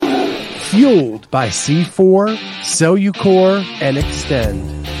Fueled by C4, Cellucor, and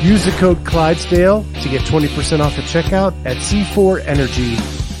Extend. Use the code Clydesdale to get 20% off at checkout at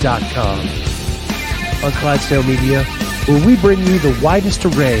c4energy.com. On Clydesdale Media, where we bring you the widest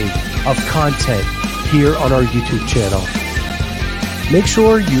array of content here on our YouTube channel. Make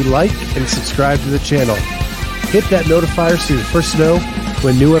sure you like and subscribe to the channel. Hit that notifier so you're first to know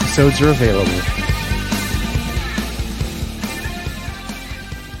when new episodes are available.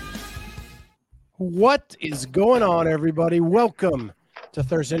 What is going on, everybody? Welcome to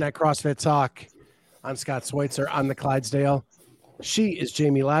Thursday Night CrossFit Talk. I'm Scott Schweitzer. I'm the Clydesdale. She is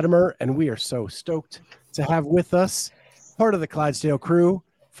Jamie Latimer, and we are so stoked to have with us part of the Clydesdale crew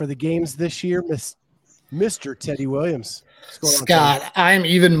for the games this year, Mr. Teddy Williams. Scott, I'm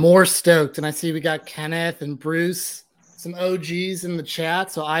even more stoked, and I see we got Kenneth and Bruce, some OGs in the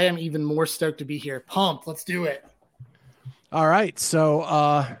chat, so I am even more stoked to be here. Pumped. Let's do it. All right.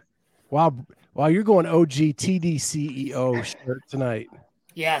 So, Wow, you're going OG TD CEO shirt tonight.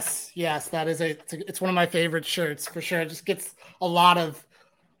 Yes, that is it's one of my favorite shirts for sure. It just gets a lot of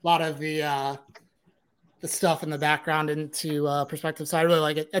the stuff in the background into perspective. So I really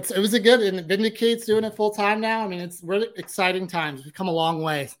like it. It was a good, and it Vindicate's doing it full time now. I mean, it's really exciting times. We've come a long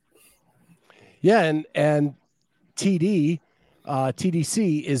way. Yeah, and TDC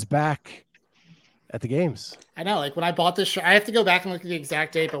is back at the games. I know, like when I bought this shirt, I have to go back and look at the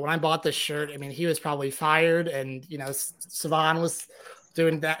exact date, but when I bought this shirt, I mean, he was probably fired, and Savan was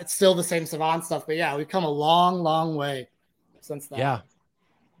doing that. It's still the same Savan stuff, but yeah, we've come a long way since then.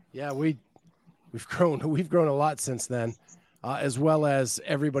 Yeah, we've grown a lot since then, as well as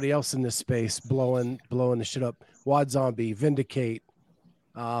everybody else in this space blowing the shit up. Wad Zombie, Vindicate,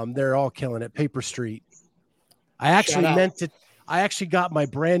 they're all killing it. Paper Street. I actually got my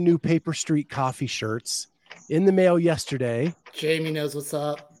brand new Paper Street coffee shirts in the mail yesterday. Jamie knows what's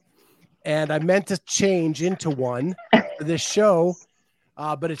up. And I meant to change into one for this show,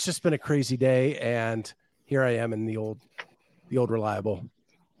 but it's just been a crazy day, and here I am in the old reliable.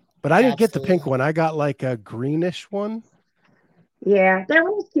 But I didn't get the pink one. I got like a greenish one. Yeah, that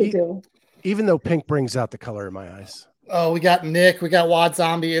one's cute too. Even though pink brings out the color in my eyes. Oh, we got Nick. We got Wad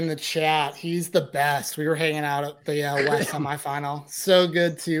Zombie in the chat. He's the best. We were hanging out at the West semifinal. So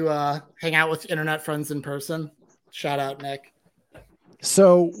good to hang out with internet friends in person. Shout out, Nick.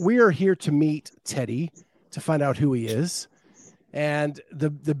 So we are here to meet Teddy to find out who he is. And the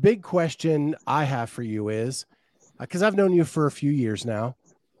big question I have for you is, because I've known you for a few years now,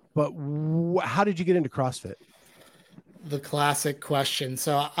 but how did you get into CrossFit? The classic question.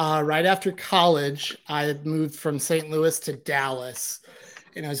 So right after college, I had moved from St. Louis to Dallas.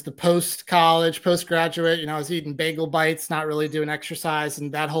 And it was the postgraduate, I was eating bagel bites, not really doing exercise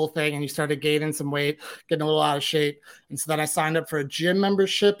and that whole thing. And you started gaining some weight, getting a little out of shape. And so then I signed up for a gym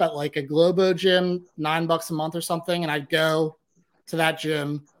membership at like a Globo gym, $9 a month or something. And I'd go to that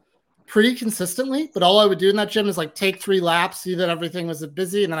gym pretty consistently, but all I would do in that gym is like take 3 laps, see that everything was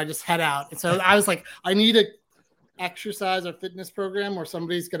busy, and then I just head out. And so I was like, I need a exercise or fitness program where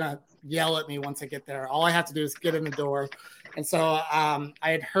somebody's gonna yell at me once I get there. All I have to do is get in the door. And so I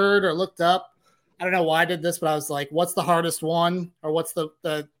had heard or looked up, I don't know why I did this, but I was like, what's the hardest one, or what's the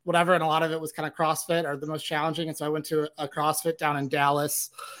whatever, and a lot of it was kind of CrossFit or the most challenging. And so I went to a CrossFit down in Dallas,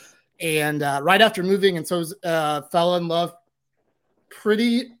 and right after moving, and so fell in love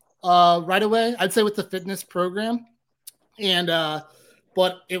pretty right away, I'd say, with the fitness program. And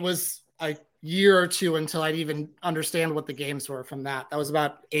but it was a year or two until I'd even understand what the games were from that. That was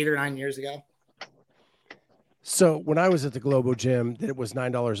about 8 or 9 years ago. So when I was at the Globo gym, it was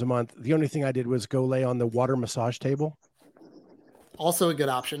 $9 a month. The only thing I did was go lay on the water massage table. Also a good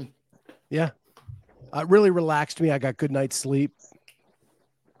option. Yeah. It really relaxed me. I got good night's sleep,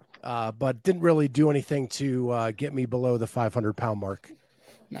 but didn't really do anything to get me below the 500-pound mark.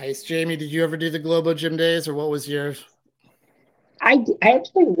 Nice. Jamie, did you ever do the Globo gym days, or what was yours? I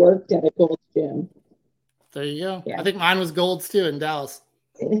actually worked at a Gold's gym. There you go. Yeah. I think mine was Gold's too in Dallas.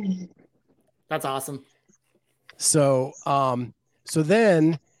 That's awesome. So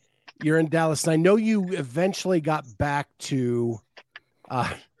then you're in Dallas, and I know you eventually got back to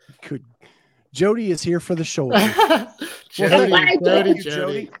Jody is here for the shoulder.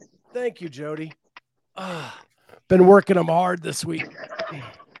 Jody. Thank you, Jody. Been working them hard this week.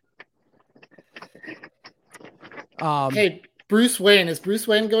 Hey, Bruce Wayne. Is Bruce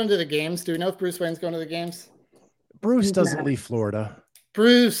Wayne going to the games? Do we know if Bruce Wayne's going to the games? Bruce doesn't leave Florida.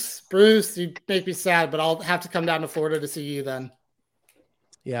 Bruce, you make me sad, but I'll have to come down to Florida to see you then.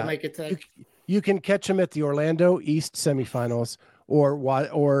 Yeah. To... You can catch him at the Orlando East semifinals or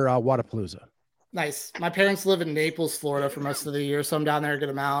Wadapalooza. Nice. My parents live in Naples, Florida for most of the year, so I'm down there a good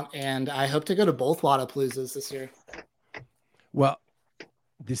amount, and I hope to go to both Wadapaloozas this year. Well,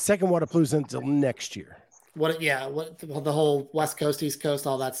 the second Wadapalooza until next year. What the whole West Coast, East Coast,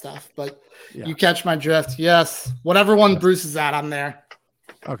 all that stuff. But Yeah. You catch my drift. Yes. Whatever one Bruce is at, I'm there.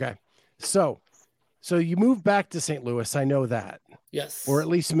 Okay. So you moved back to St. Louis. I know that. Yes. Or at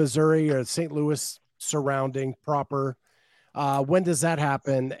least Missouri or St. Louis surrounding proper. When does that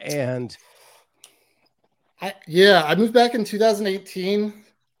happen? And I moved back in 2018.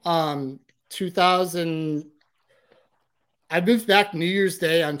 I moved back New Year's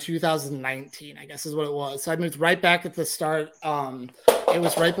Day on 2019, I guess is what it was. So I moved right back at the start. It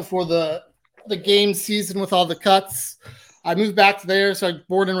was right before the game season with all the cuts. I moved back there. So I was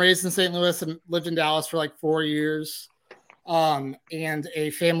born and raised in St. Louis and lived in Dallas for like 4 years. And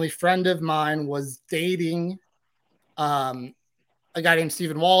a family friend of mine was dating a guy named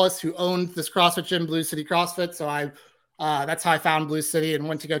Stephen Wallace, who owned this CrossFit gym, Blue City CrossFit. So that's how I found Blue City and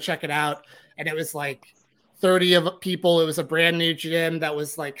went to go check it out. And it was like 30 of people. It was a brand new gym that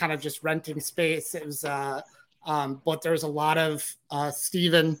was like kind of just renting space. It was, but there was a lot of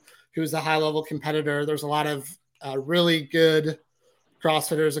Stephen, who was a high level competitor. There's a lot of really good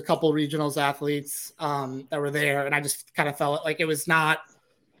CrossFitters, a couple regionals athletes that were there. And I just kind of felt like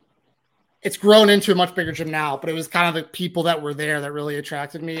it's grown into a much bigger gym now, but it was kind of the people that were there that really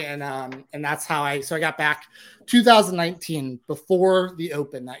attracted me. And that's how I got back 2019 before the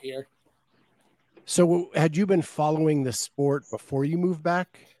Open that year. so had you been following the sport before you moved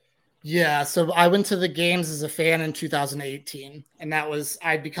back? Yeah. So I went to the games as a fan in 2018, and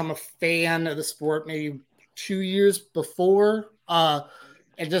I'd become a fan of the sport maybe 2 years before.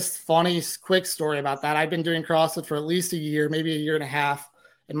 And just funny, quick story about that. I've been doing CrossFit for at least a year, maybe a year and a half.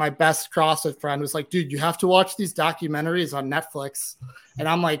 And my best CrossFit friend was like, dude, you have to watch these documentaries on Netflix. And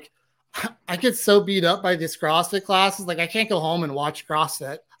I'm like, I get so beat up by these CrossFit classes. Like, I can't go home and watch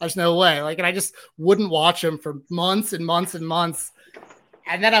CrossFit. There's no way. Like, and I just wouldn't watch them for months and months and months.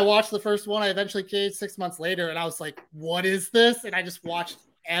 And then I watched the first one. I eventually came 6 months later, and I was like, what is this? And I just watched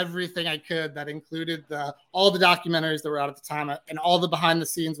everything I could that included all the documentaries that were out at the time and all the behind the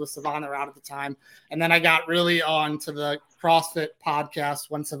scenes with Savan that were out at the time. And then I got really on to the CrossFit podcast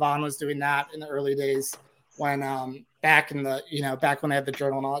when Savan was doing that in the early days when back when I had the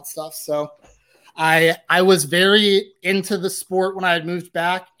journal and all that stuff. So I was very into the sport when I had moved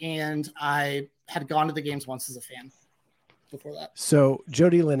back, and I had gone to the games once as a fan before that. So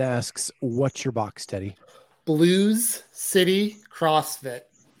Jody Lynn asks, what's your box, Teddy? Blues City CrossFit.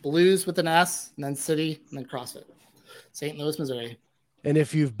 Blues with an S, and then City, and then CrossFit. St. Louis, Missouri. And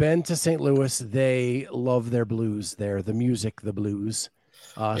if you've been to St. Louis, they love their blues there, the music, the blues.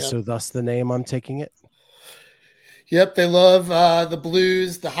 Yep. So thus the name, I'm taking it. Yep, they love the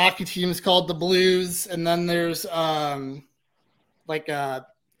blues. The hockey team is called the Blues. And then there's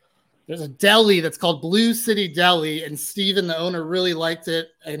there's a deli that's called Blue City Deli, and Steven, the owner, really liked it.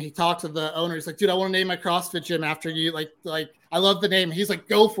 And he talked to the owner. He's like, dude, I want to name my CrossFit gym after you. Like, I love the name. He's like,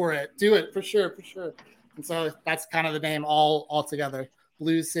 go for it. Do it for sure. And so that's kind of the name all together.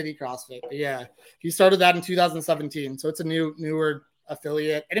 Blue City CrossFit. But yeah, he started that in 2017. So it's a newer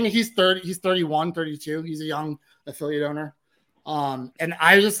affiliate. And I mean, he's 31, 32. He's a young affiliate owner. And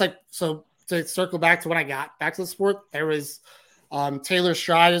I was just like, so to circle back to when I got back to the sport, there was Taylor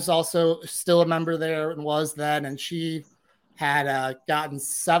Stride is also still a member there and was then, and she had gotten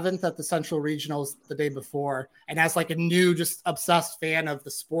 7th at the Central Regionals the day before. And as like a new, just obsessed fan of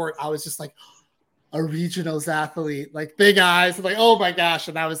the sport, I was just like, a regionals athlete, like big eyes, like, oh my gosh.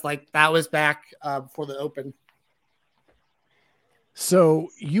 And that was back before the Open. So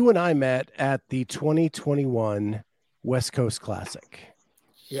you and I met at the 2021 West Coast Classic.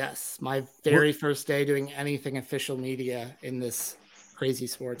 Yes, my very first day doing anything official media in this crazy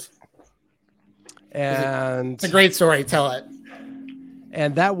sport. And it's a great story. Tell it.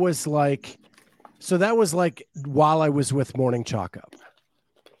 And that was like while I was with Morning Chalk Up,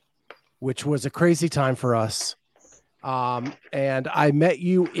 which was a crazy time for us. And I met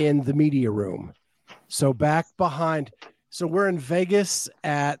you in the media room. So back behind, so we're in Vegas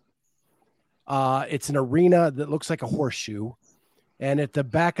at, it's an arena that looks like a horseshoe. And at the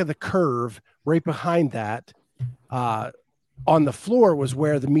back of the curve, right behind that, on the floor was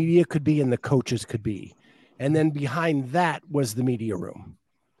where the media could be and the coaches could be. And then behind that was the media room,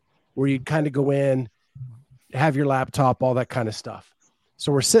 where you'd kind of go in, have your laptop, all that kind of stuff.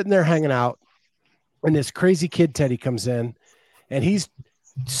 So we're sitting there hanging out, and this crazy kid, Teddy, comes in, and he's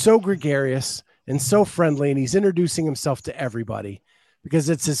so gregarious and so friendly, and he's introducing himself to everybody because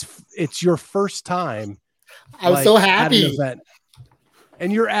it's your first time. I was so happy. At an event.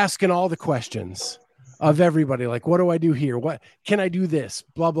 and you're asking all the questions of everybody. Like, what do I do here? What can I do this?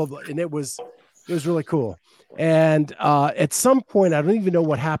 Blah, blah, blah. And it was really cool. And at some point, I don't even know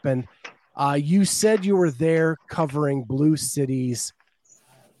what happened. You said you were there covering Blue City's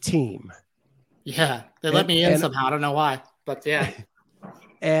team. Yeah, they let me in somehow. I don't know why, but yeah.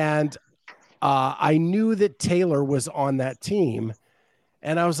 And I knew that Taylor was on that team.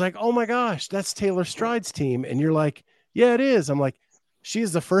 And I was like, oh my gosh, that's Taylor Stride's team. And you're like, yeah, it is. I'm like, she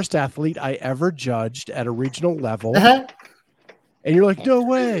is the first athlete I ever judged at a regional level. And you're like, no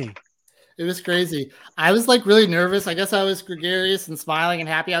way. It was crazy. I was like really nervous. I guess I was gregarious and smiling and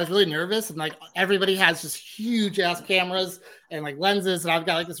happy. I was really nervous. And like everybody has just huge ass cameras and like lenses. And I've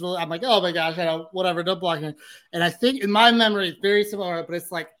got like this really, I'm like, oh my gosh, I don't, whatever, don't block me. And I think in my memory, it's very similar, but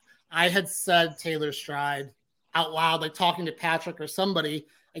it's like I had said Taylor Stride out loud, like talking to Patrick or somebody.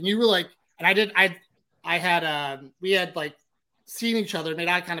 And you were like, and we had like seen each other, we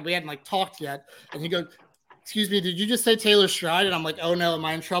hadn't like talked yet. And you go, excuse me, did you just say Taylor Stride? And I'm like, oh no, am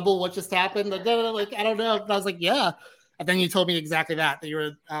I in trouble? What just happened? Like, I don't know. And I was like, yeah. And then you told me exactly that you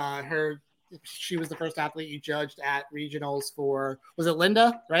were she was the first athlete you judged at regionals for, was it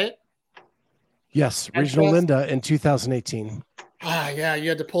Linda, right? Yes, regional Linda in 2018. Yeah, you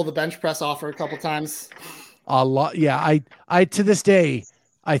had to pull the bench press off her a couple times. A lot. Yeah, I to this day,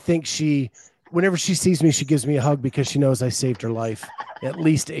 I think whenever she sees me, she gives me a hug because she knows I saved her life at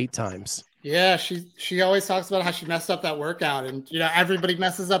least 8 times. Yeah, she always talks about how she messed up that workout, and everybody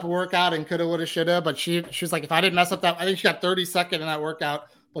messes up a workout and coulda, woulda, shoulda. But she was like, if I didn't mess up that, I think she got 32nd in that workout,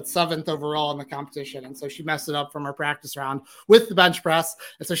 but 7th overall in the competition, and so she messed it up from her practice round with the bench press.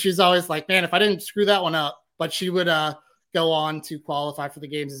 And so she's always like, man, if I didn't screw that one up, but she would go on to qualify for the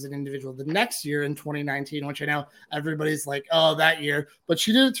games as an individual the next year in 2019, which I know everybody's like, oh, that year, but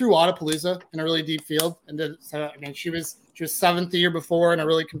she did it through Wadapalooza in a really deep field, and so I mean, she was 7th the year before in a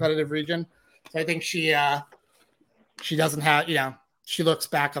really competitive region. So I think she doesn't have, she looks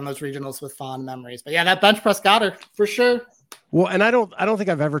back on those regionals with fond memories. But yeah, that bench press got her for sure. Well, and I don't think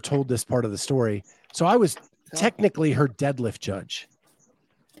I've ever told this part of the story. So I was technically her deadlift judge.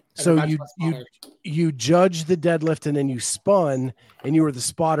 So you judged the deadlift and then you spun and you were the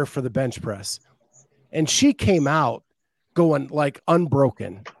spotter for the bench press. And she came out going like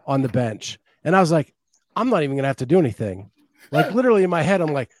unbroken on the bench. And I was like, I'm not even going to have to do anything. Like literally in my head,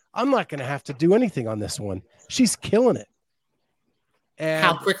 I'm like, I'm not going to have to do anything on this one. She's killing it. And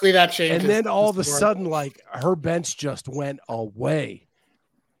how quickly that changes. And then all of a sudden, like her bench just went away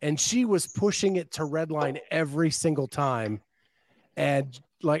and she was pushing it to red line every single time. And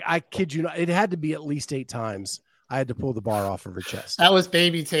like, I kid you not, it had to be at least 8 times. I had to pull the bar off of her chest. That was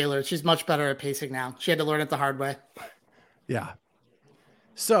baby Taylor. She's much better at pacing now. She had to learn it the hard way. Yeah.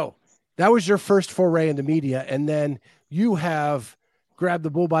 So that was your first foray into media. And then you have grabbed the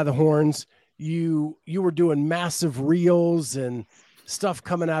bull by the horns. You were doing massive reels and stuff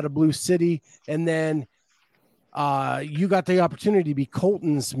coming out of Blue City. And then you got the opportunity to be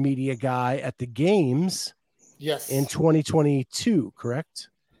Colton's media guy at the games. Yes. In 2022, correct?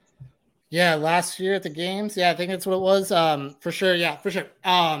 Yeah, last year at the games. Yeah, I think that's what it was. For sure. Yeah, for sure.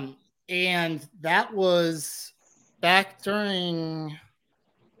 And that was back during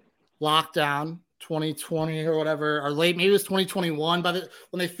lockdown 2020 or whatever, or late, maybe it was 2021, when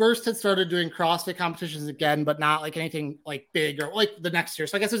they first had started doing CrossFit competitions again, but not like anything like big or like the next year.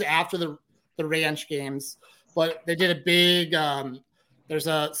 So I guess it was after the ranch games, but they did a big, I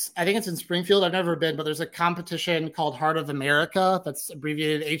think it's in Springfield. I've never been, but there's a competition called Heart of America that's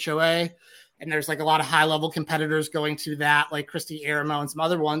abbreviated HOA. And there's like a lot of high level competitors going to that, like Christy Aramo and some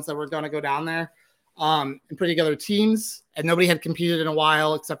other ones that were going to go down there and put together teams. And nobody had competed in a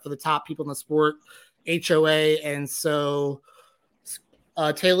while except for the top people in the sport, HOA. And so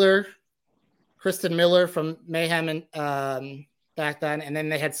Taylor, Kristen Miller from Mayhem and back then. And then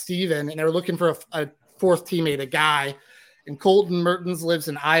they had Steven, and they were looking for a 4th teammate, a guy. And Colton Mertens lives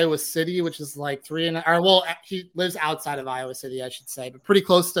in Iowa City, which is like he lives outside of Iowa City, I should say, but pretty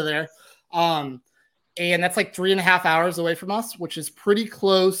close to there. And that's like 3.5 hours away from us, which is pretty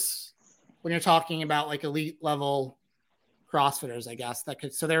close when you're talking about like elite level CrossFitters, I guess.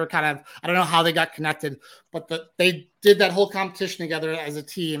 So they were kind of, I don't know how they got connected, but they did that whole competition together as a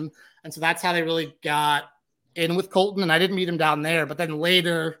team. And so that's how they really got in with Colton. And I didn't meet him down there, but then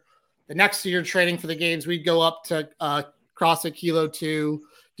later, the next year training for the games, we'd go up to CrossFit Kilo 2,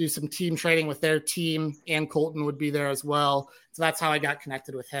 do some team training with their team, and Colton would be there as well. So that's how I got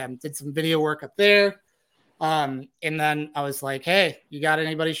connected with him. Did some video work up there. And then I was like, hey, you got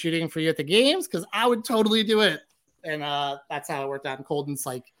anybody shooting for you at the games? Because I would totally do it. And that's how it worked out. And Colton's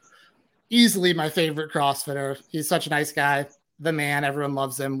like easily my favorite CrossFitter. He's such a nice guy. the man. Everyone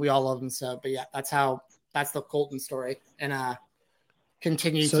loves him. We all love him. So, but yeah, that's the Colton story. And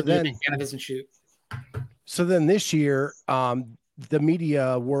continue to be a big fan of his and shoot. So then this year, the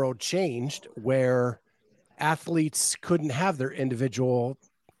media world changed where athletes couldn't have their individual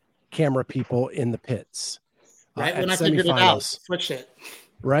camera people in the pits. Right when I figured it out, switch it.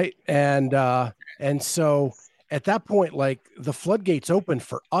 Right. And so at that point, like the floodgates opened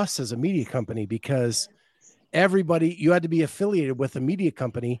for us as a media company because you had to be affiliated with a media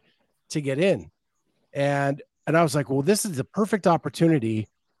company to get in. And I was like, well, this is the perfect opportunity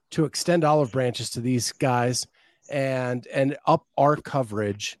to extend olive branches to these guys and up our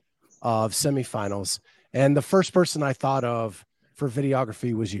coverage of semifinals. And the first person I thought of for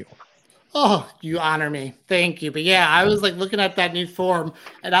videography was you. Oh, you honor me. Thank you. But yeah, I was like looking at that new form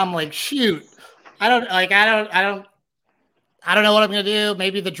and I'm like, shoot, I don't know what I'm going to do.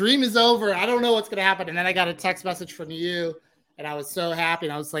 Maybe the dream is over. I don't know what's going to happen. And then I got a text message from you and I was so happy.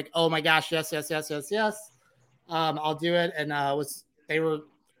 And I was like, oh my gosh, yes. I'll do it. And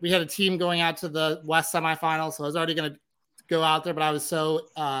we had a team going out to the West semifinals. So I was already going to go out there, but I was so,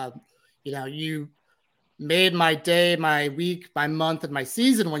 you made my day, my week, my month, and my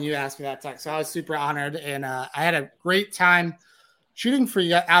season when you asked me that text. So I was super honored, and I had a great time shooting for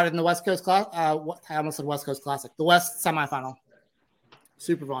you out in the West Coast class. I almost said West Coast Classic, the West semifinal.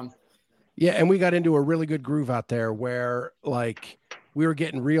 Super fun. Yeah, and we got into a really good groove out there where like we were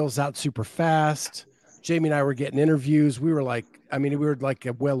getting reels out super fast. Jamie and I were getting interviews. We were like a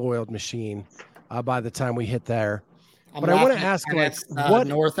well-oiled machine by the time we hit there. But I want to ask, like, what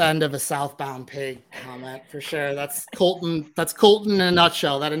north end of a southbound pig comment for sure. That's Colton. That's Colton in a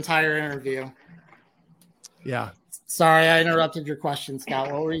nutshell. That entire interview. Yeah. Sorry, I interrupted your question,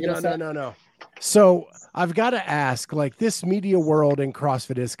 Scott. What were you going to say? No. So I've got to ask, like, this media world in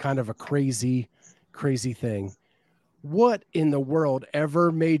CrossFit is kind of a crazy, crazy thing. What in the world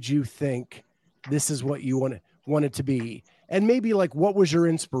ever made you think this is what you wanted to be? And maybe like, what was your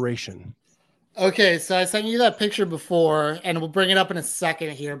inspiration? Okay, so I sent you that picture before, and we'll bring it up in a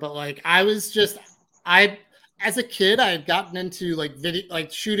second here. But like, as a kid, I had gotten into like video,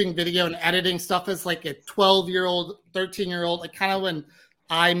 like shooting video and editing stuff as like a 12-year-old, 13-year-old, like kind of when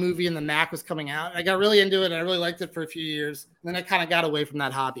iMovie and the Mac was coming out. I got really into it, and I really liked it for a few years. And then I kind of got away from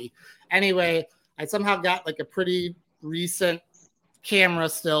that hobby. Anyway, I somehow got like a pretty recent camera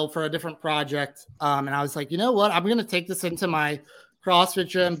still for a different project, and I was like, you know what? I'm going to take this into my CrossFit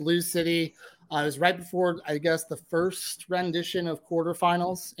gym, Blue City. It was right before, I guess, the first rendition of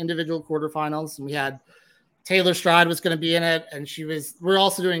quarterfinals, individual quarterfinals. And we had Taylor Stride was going to be in it. And we're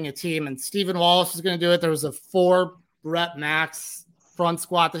also doing a team. And Stephen Wallace was going to do it. There was a 4 rep max front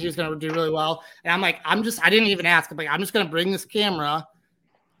squat that he was going to do really well. And I'm like, I didn't even ask. I'm like, I'm just going to bring this camera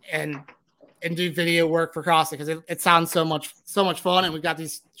and do video work for CrossFit because it sounds so much fun. And we've got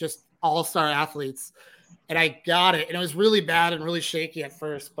these just all-star athletes. And I got it. And it was really bad and really shaky at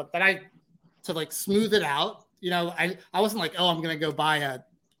first. But then to like smooth it out, I wasn't like, oh, I'm going to go buy a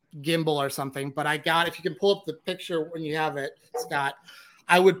gimbal or something, but if you can pull up the picture when you have it, Scott,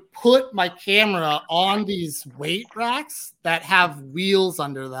 I would put my camera on these weight racks that have wheels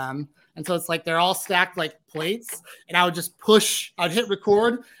under them. And so it's like, they're all stacked like plates. And I would just I'd hit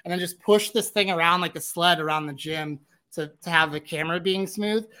record and then just push this thing around like a sled around the gym to have the camera being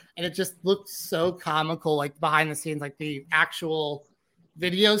smooth. And it just looked so comical, like behind the scenes, like the actual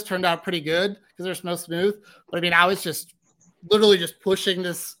videos turned out pretty good because they're so smooth. But I mean, I was just literally just pushing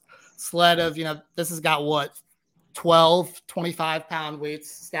this sled of, this has got 12, 25 pound weights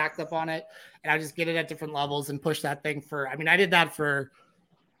stacked up on it. And I just get it at different levels and push that thing I did that for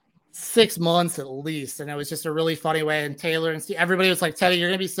 6 months at least. And it was just a really funny way. And Taylor and Steve, everybody was like, Teddy, you're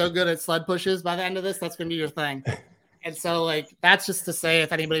going to be so good at sled pushes by the end of this. That's going to be your thing. And so like, that's just to say,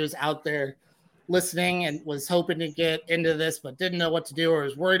 if anybody was out there listening and was hoping to get into this but didn't know what to do or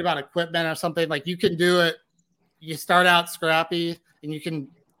was worried about equipment or something, like, you can do it. You start out scrappy and you can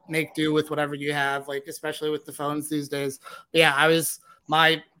make do with whatever you have, like especially with the phones these days. But yeah,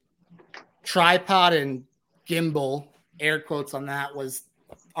 my tripod and gimbal, air quotes on that, was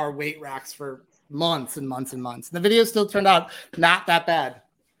our weight racks for months and months and months. And the video still turned out not that bad.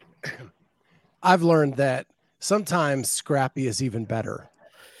 I've learned that sometimes scrappy is even better.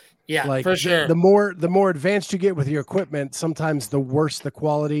 Yeah, like for sure. The more advanced you get with your equipment, sometimes the worse the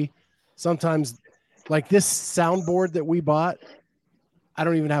quality. Sometimes, like this soundboard that we bought, I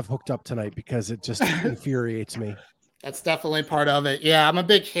don't even have hooked up tonight because it just infuriates me. That's definitely part of it. Yeah, I'm a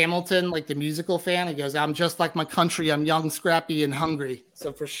big Hamilton, like the musical fan. He goes, I'm just like my country. I'm young, scrappy, and hungry.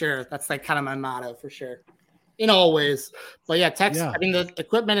 So for sure, that's like kind of my motto for sure, in all ways. But yeah, I mean, the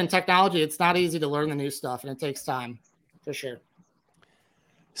equipment and technology, it's not easy to learn the new stuff, and it takes time for sure.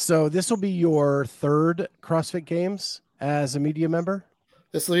 So this will be your third CrossFit Games as a media member?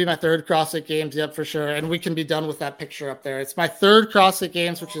 This will be my third CrossFit Games, yep, for sure. And we can be done with that picture up there. It's my third CrossFit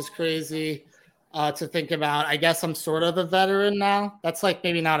Games, which is crazy to think about. I guess I'm sort of a veteran now. That's like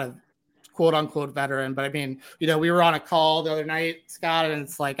maybe not a quote unquote veteran, but I mean, we were on a call the other night, Scott, and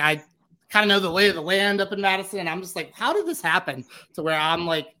it's like I kind of know the lay of the land up in Madison, and I'm just like, how did this happen to where I'm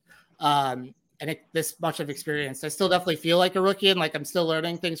like this much of experience? I still definitely feel like a rookie and like I'm still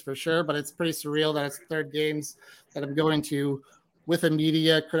learning things for sure, but it's pretty surreal that it's the third games that I'm going to with a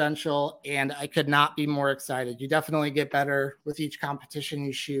media credential, and I could not be more excited. You definitely get better with each competition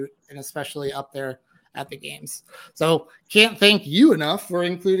you shoot, and especially up there at the games. So can't thank you enough for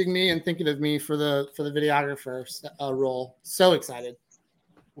including me and thinking of me for the videographer role. So excited.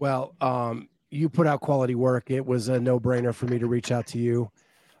 Well, you put out quality work. It was a no-brainer for me to reach out to you.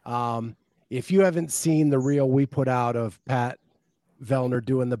 If you haven't seen the reel we put out of Pat Vellner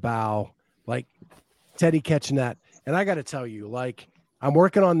doing the bow, like Teddy catching that, and I got to tell you, like, I'm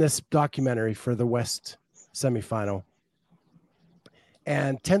working on this documentary for the West semifinal,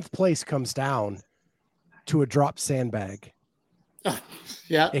 and 10th place comes down to a drop sandbag.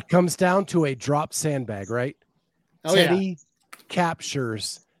 Yeah. It comes down to a drop sandbag, right? Oh, Teddy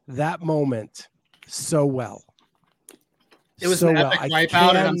captures that moment so well. It was an epic wipeout,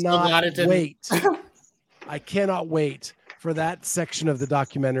 and I'm so glad it didn't. I cannot wait for that section of the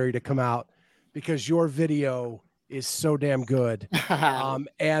documentary to come out because your video is so damn good.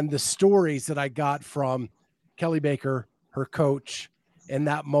 And the stories that I got from Kelly Baker, her coach, in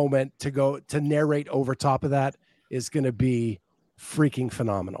that moment to go to narrate over top of that is going to be freaking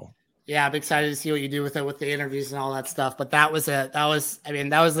phenomenal. Yeah, I'm excited to see what you do with it, with the interviews and all that stuff. But that was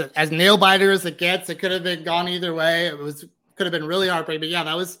as nail biter as it gets. It could have been gone either way. Could have been really heartbreaking. But yeah,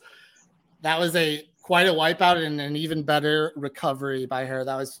 that was quite a wipeout and an even better recovery by her.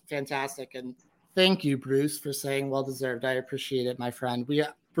 That was fantastic. And thank you, Bruce, for saying well deserved. I appreciate it, my friend.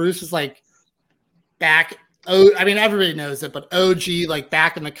 Bruce is like back. Oh, I mean, everybody knows it, but OG, like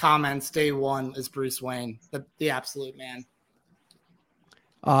back in the comments, day one is Bruce Wayne, the absolute man.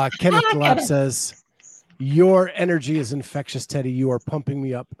 Kenneth Glapp says, your energy is infectious, Teddy. You are pumping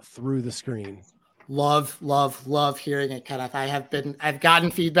me up through the screen. Love hearing it, Kenneth. I've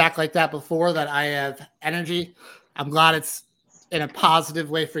gotten feedback like that before, that I have energy. I'm glad it's in a positive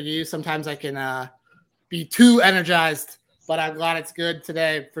way for you. Sometimes I can be too energized, but I'm glad it's good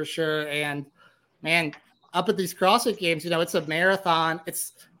today for sure. And man, up at these CrossFit Games, it's a marathon.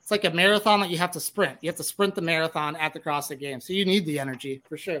 It's like a marathon that you have to sprint. You have to sprint the marathon at the CrossFit Games. So you need the energy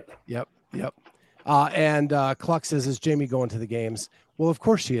for sure. Yep. And Cluck says, is Jamie going to the games? Well, of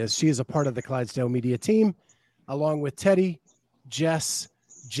course she is. She is a part of the Clydesdale media team, along with Teddy, Jess,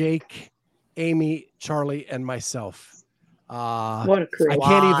 Jake, Amy, Charlie, and myself. What a crew.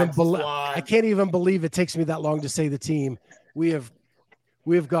 I can't even believe it takes me that long to say the team. We have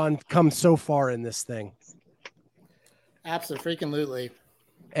come so far in this thing. Absolutely.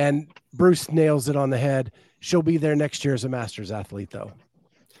 And Bruce nails it on the head. She'll be there next year as a Masters athlete, though.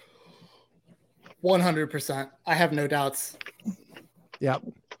 100%. I have no doubts. Yep.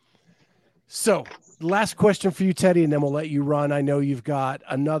 So, last question for you, Teddy, and then we'll let you run. I know you've got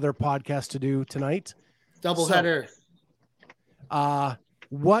another podcast to do tonight. Doubleheader.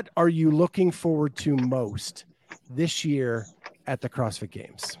 What are you looking forward to most this year at the CrossFit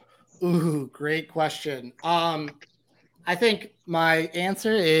Games? Ooh, great question. I think my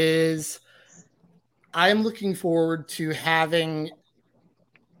answer is I'm looking forward to having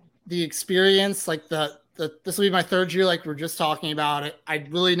the experience, like this will be my third year, like we're just talking about it. I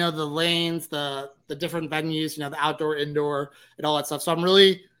really know the lanes, the different venues, the outdoor, indoor, and all that stuff. So I'm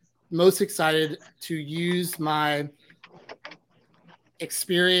really most excited to use my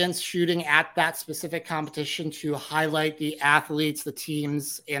experience shooting at that specific competition to highlight the athletes, the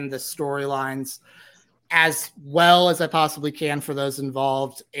teams, and the storylines as well as I possibly can for those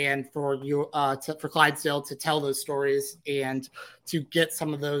involved, and for you, for Clydesdale to tell those stories and to get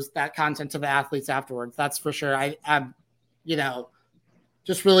some of that content to the athletes afterwards. That's for sure. I'm,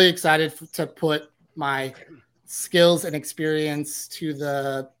 just really excited to put my skills and experience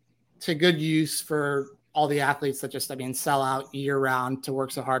to good use for all the athletes that just, sell out year round to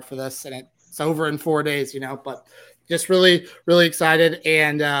work so hard for this. And it's over in 4 days, but just really, really excited.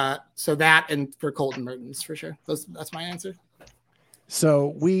 And so that, and for Colton Mertens for sure. That's my answer.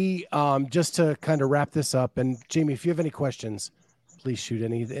 So we, just to kind of wrap this up, and Jamie, if you have any questions, please shoot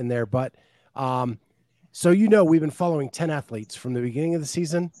any in there. But so, we've been following 10 athletes from the beginning of the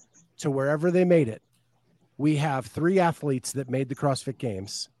season to wherever they made it. We have 3 athletes that made the CrossFit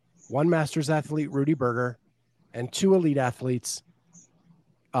Games, 1 Masters athlete, Rudy Berger, and 2 elite athletes,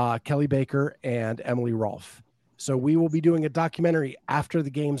 Kelly Baker and Emily Rolfe. So we will be doing a documentary after the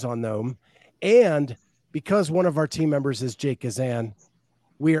games on them. And because one of our team members is Jake Gazan,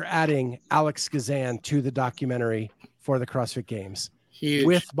 we are adding Alex Gazan to the documentary for the CrossFit Games. Huge.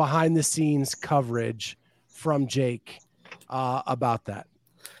 With behind the scenes coverage from Jake about that.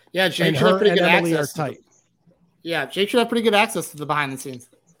 Yeah, Jake and should have her pretty and good Emily access. are tight. Yeah, Jake should have pretty good access to the behind the scenes.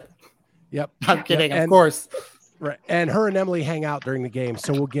 Yep. I'm kidding, Yep. of course. Right. And her and Emily hang out during the game.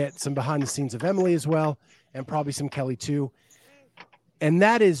 So we'll get some behind the scenes of Emily as well, and probably some Kelly too. And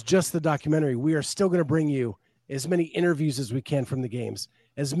that is just the documentary. We are still going to bring you as many interviews as we can from the games,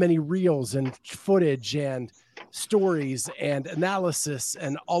 as many reels and footage and stories and analysis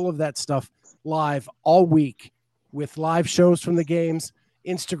and all of that stuff live all week with live shows from the games,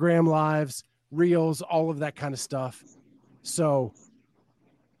 Instagram lives, reels, all of that kind of stuff. So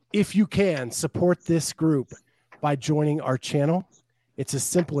if you can support this group by joining our channel, it's as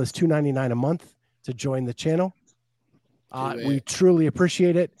simple as $2.99 a month to join the channel. We truly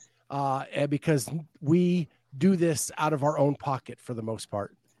appreciate it because we do this out of our own pocket for the most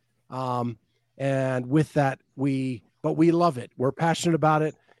part. And with that, we love it. We're passionate about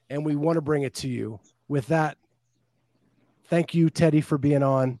it and we want to bring it to you. With that, thank you, Teddy, for being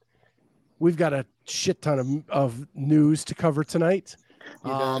on. We've got a shit ton of news to cover tonight.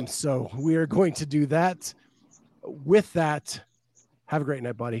 So we are going to do that. With that, have a great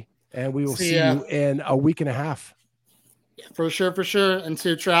night, buddy. And we will see you in a week and a half. Yeah, for sure. And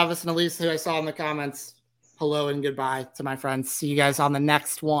to Travis and Elise, who I saw in the comments, hello and goodbye to my friends. See you guys on the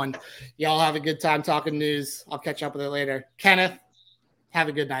next one. Y'all have a good time talking news. I'll catch up with it later. Kenneth, have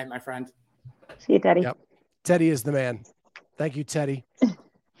a good night, my friend. See you, Teddy. Yep. Teddy is the man. Thank you, Teddy.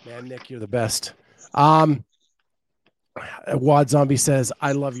 Man, Nick, you're the best. Wad Zombie says,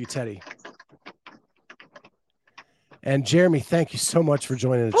 I love you, Teddy. And Jeremy, thank you so much for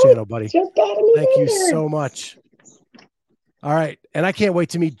joining the channel, buddy. Thank you so much. All right. And I can't wait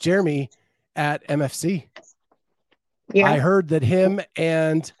to meet Jeremy at MFC. Yeah. I heard that him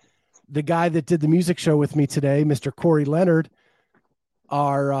and the guy that did the music show with me today, Mr. Corey Leonard,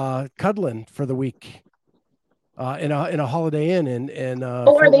 are cuddling for the week in a Holiday Inn in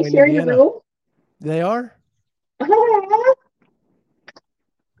are they sharing a room? They are.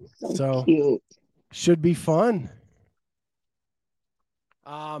 So cute. Should be fun.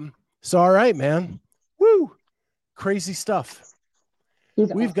 So all right, man. Woo! Crazy stuff.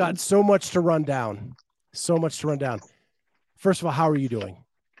 We've got so much to run down. First of all, how are you doing?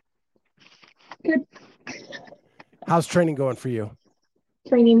 Good. How's training going for you?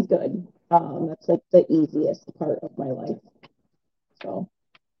 Training's good. That's like the easiest part of my life. So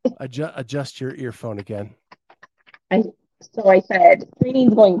adjust your earphone again. I said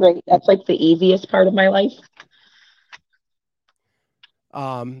training's going great. That's like the easiest part of my life.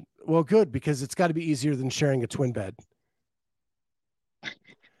 Well, good, because it's got to be easier than sharing a twin bed.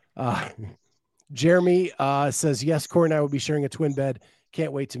 Jeremy says, yes, Corey and I will be sharing a twin bed.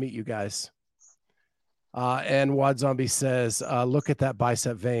 Can't wait to meet you guys. And Wad Zombie says, look at that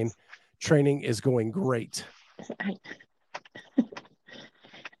bicep vein. Training is going great.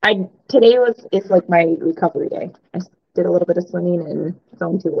 Today is like my recovery day. I did a little bit of swimming and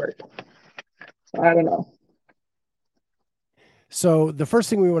going to work. So I don't know. So the first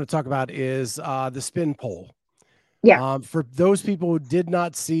thing we want to talk about is the spin poll. Yeah. For those people who did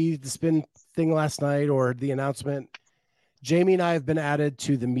not see the spin thing last night or the announcement, Jamie and I have been added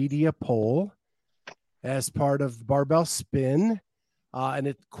to the media poll as part of Barbell Spin. And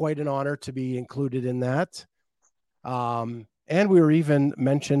it's quite an honor to be included in that. And we were even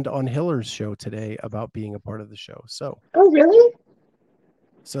mentioned on Hiller's show today about being a part of the show. So, oh, really?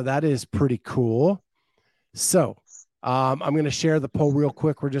 So that is pretty cool. So I'm going to share the poll real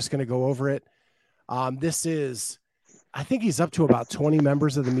quick. We're just going to go over it. This is, I think he's up to about 20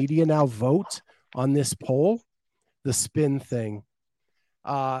 members of the media now vote on this poll, the spin thing.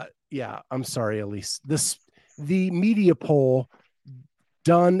 Yeah, I'm sorry, Elise. The media poll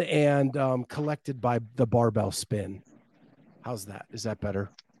done and collected by the Barbell Spin. How's that? Is that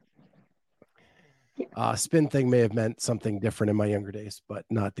better? Spin thing may have meant something different in my younger days, but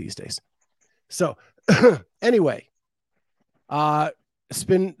not these days. So anyway,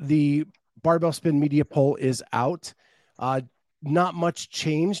 the Barbell Spin media poll is out. Not much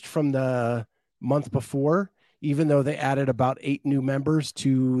changed from the month before, even though they added about 8 new members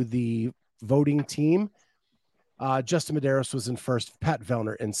to the voting team. Justin Medeiros was in first, Pat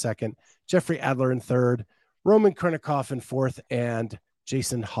Vellner in second, Jeffrey Adler in third, Roman Krennikov in fourth, and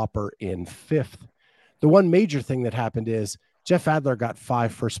Jason Hopper in fifth. The one major thing that happened is Jeff Adler got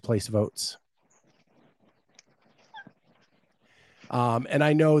 5 first place votes. And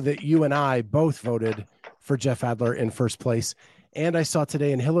I know that you and I both voted for Jeff Adler in first place. And I saw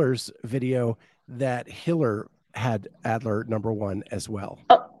today in Hiller's video that Hiller had Adler number one as well.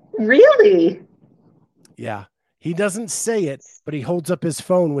 Oh, really? Yeah. He doesn't say it, but he holds up his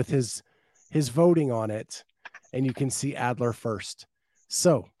phone with his voting on it, and you can see Adler first.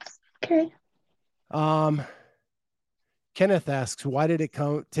 So, okay. Kenneth asks, why did it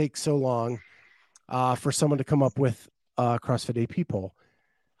take so long for someone to come up with a CrossFit AP poll?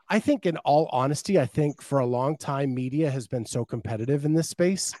 I think, in all honesty, I think for a long time, media has been so competitive in this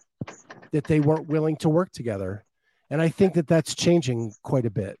space that they weren't willing to work together. And I think that that's changing quite a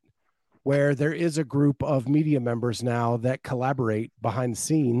bit, where there is a group of media members now that collaborate behind the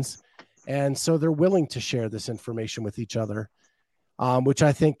scenes. And so they're willing to share this information with each other, which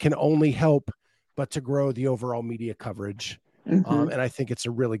I think can only help but to grow the overall media coverage. And I think it's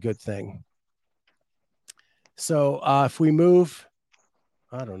a really good thing. So if we move,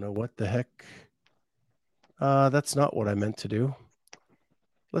 I don't know what the heck. That's not what I meant to do.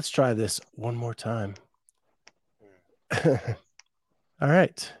 Let's try this one more time. All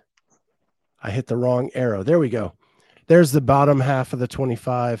right. I hit the wrong arrow. There we go. There's the bottom half of the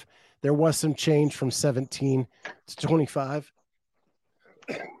 25. There was some change from 17 to 25.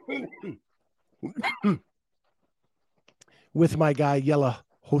 With my guy, Yella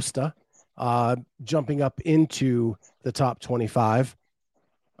Hosta, jumping up into the top 25.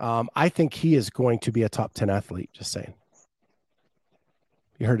 I think he is going to be a top 10 athlete, just saying.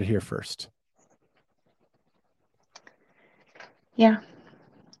 You heard it here first. Yeah,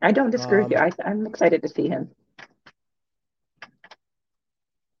 I don't disagree with you. I'm excited to see him.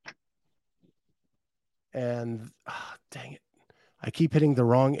 And dang it, I keep hitting the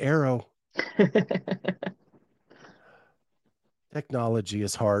wrong arrow. Technology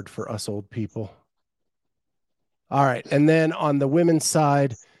is hard for us old people. All right. And then on the women's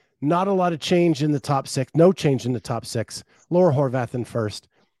side, not a lot of change in the top six. No change in the top six. Laura Horvath in first.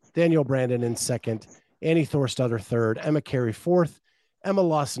 Danielle Brandon in second. Annie Thorstadter third. Emma Carey fourth. Emma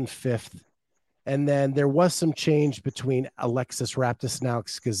Lawson fifth. And then there was some change between Alexis Raptis and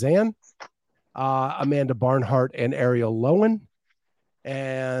Alex Kazan, Amanda Barnhart and Ariel Lowen.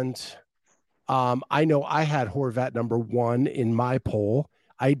 And I know I had Horvat number one in my poll.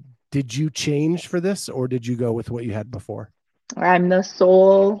 Did you change for this, or did you go with what you had before? I'm the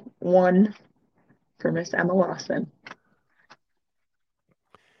sole one for Miss Emma Lawson.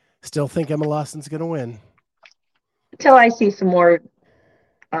 Still think Emma Lawson's going to win. Until I see some more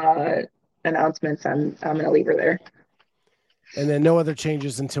announcements, I'm going to leave her there. And then no other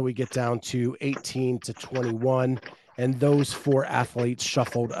changes until we get down to 18 to 21. And those four athletes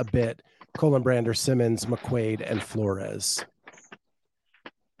shuffled a bit. Colin Simmons, McQuaid, and Flores.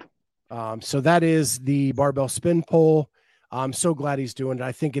 So that is the barbell spin poll. I'm so glad he's doing it.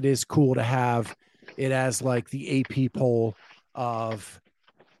 I think it is cool to have it as like the AP poll of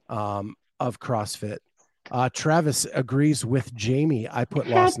CrossFit. Travis agrees with Jamie. I put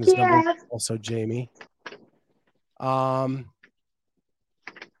Lawson as number one, also Jamie.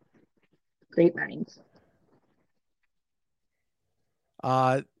 Great minds.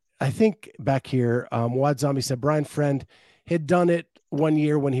 I think back here, Wad Zombie said Brian Friend had done it one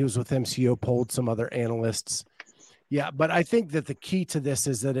year when he was with MCO, polled some other analysts. Yeah, but I think that the key to this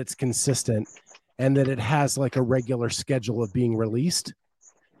is that it's consistent and that it has like a regular schedule of being released.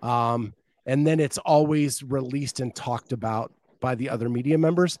 And then it's always released and talked about by the other media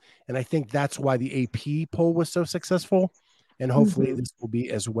members. And I think that's why the AP poll was so successful. And hopefully this will be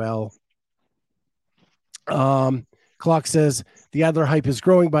as well. Clock says the Adler hype is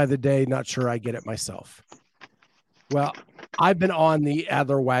growing by the day. Not sure I get it myself. Well, I've been on the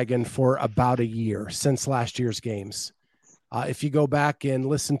Adler wagon for about a year, since last year's games. If you go back and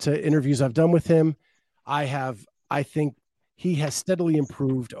listen to interviews I've done with him, I think he has steadily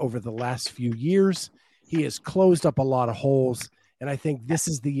improved over the last few years. He has closed up a lot of holes, and I think this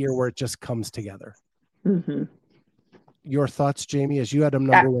is the year where it just comes together. Your thoughts, Jamie, as you had him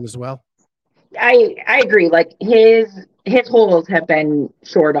number one as well? I agree. Like his holes have been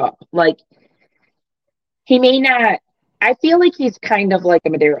shored up. Like he may not. I feel like he's kind of like a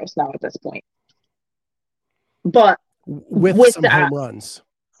Medeiros now at this point, but with some home runs.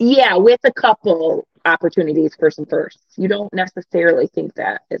 Yeah, with a couple opportunities for some firsts. You don't necessarily think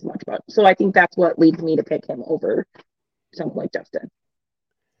that as much about. So I think that's what leads me to pick him over someone like Justin.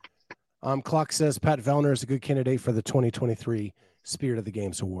 Clock says Pat Vellner is a good candidate for the 2023 Spirit of the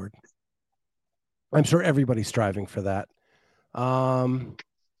Games Award. I'm sure everybody's striving for that.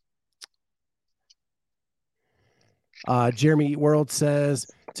 Jeremy World says,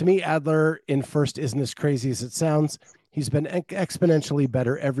 to me, Adler in first isn't as crazy as it sounds. He's been exponentially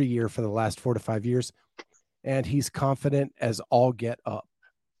better every year for the last 4 to 5 years, and he's confident as all get up.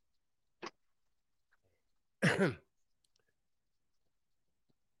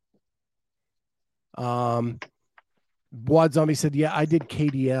 Wad Zombie said, yeah, I did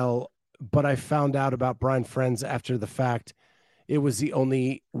KDL, but I found out about Brian Friends after the fact. It was the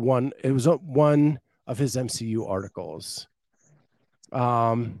only one. It was one of his MCU articles.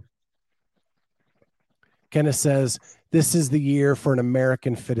 Kenneth says, this is the year for an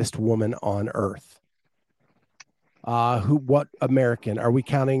American fittest woman on earth. What American? Are we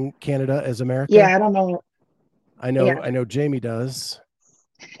counting Canada as America? Yeah, I don't know. I know Jamie does.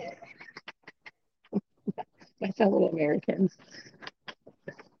 My fellow Americans.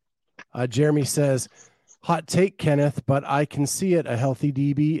 Jeremy says, hot take, Kenneth, but I can see it. A healthy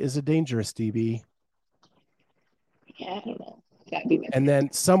DB is a dangerous DB. Yeah, I don't know. That'd be and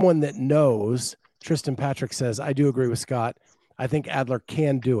then someone that knows, Tristan Patrick says, I do agree with Scott. I think Adler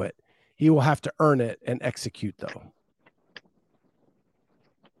can do it. He will have to earn it and execute, though.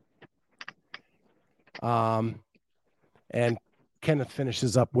 And Kenneth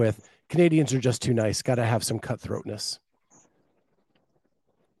finishes up with, Canadians are just too nice. Got to have some cutthroatness.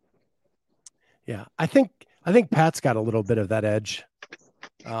 Yeah, I think Pat's got a little bit of that edge.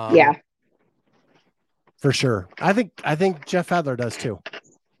 Yeah, for sure. I think Jeff Adler does too.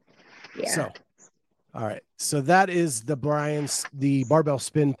 Yeah. So, all right. So that is the barbell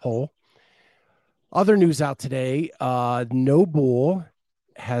spin poll. Other news out today: No Bull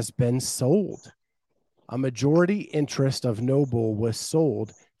has been sold. A majority interest of No Bull was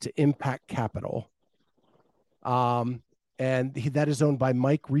sold to Impact Capital. And that is owned by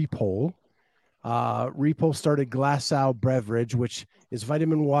Mike Repole. Repole started Glassow Beverage, which is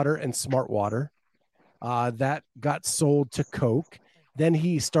vitamin water and smart water. That got sold to Coke. Then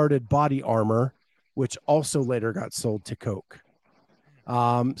he started Body Armor, which also later got sold to Coke.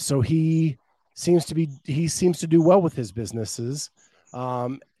 So he seems to do well with his businesses.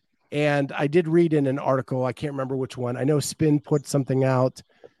 And I did read in an article, I can't remember which one. I know Spin put something out.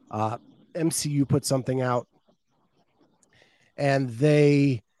 MCU put something out. And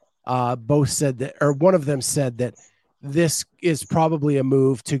they both said that, or one of them said that this is probably a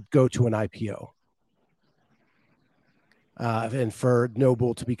move to go to an IPO. And for No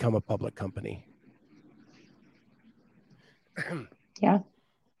Bull to become a public company. Yeah.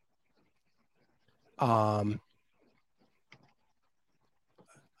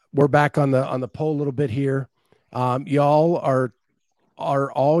 We're back on the poll a little bit here. Y'all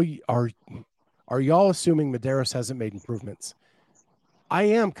are y'all assuming Medeiros hasn't made improvements? I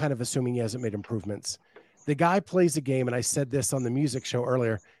am kind of assuming he hasn't made improvements. The guy plays a game, and I said this on the music show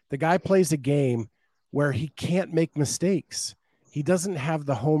earlier. The guy plays a game where he can't make mistakes. He doesn't have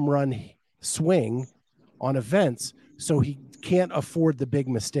the home run swing on events, so he can't afford the big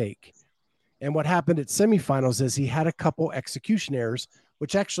mistake. And what happened at semifinals is he had a couple execution errors,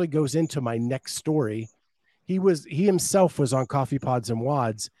 which actually goes into my next story. He himself was on Coffee Pods and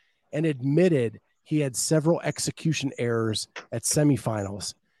Wads and admitted he had several execution errors at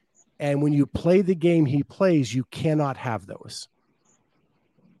semifinals. And when you play the game he plays, you cannot have those.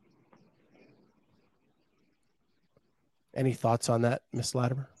 Any thoughts on that, Miss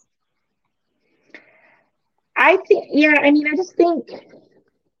Latimer? I think, yeah, I mean,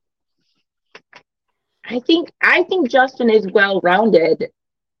 I think Justin is well-rounded.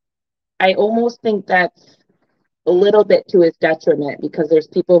 I almost think that's a little bit to his detriment because there's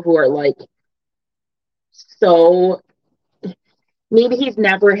people who are like, so maybe he's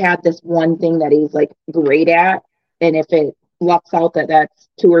never had this one thing that he's like great at. And if it lucks out that that's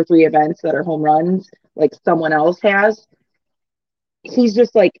 2 or 3 events that are home runs, like someone else has, he's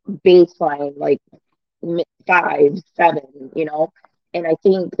just like baseline, like 5, 7, you know? And I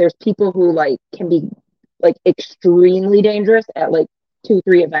think there's people who like can be like extremely dangerous at like 2,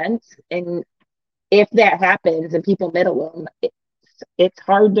 3 events. And if that happens and people middle them, it's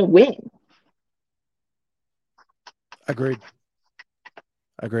hard to win. Agreed.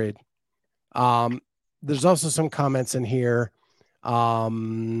 There's also some comments in here.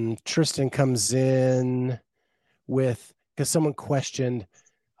 Tristan comes in with, because someone questioned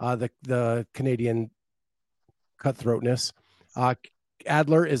the Canadian cutthroatness.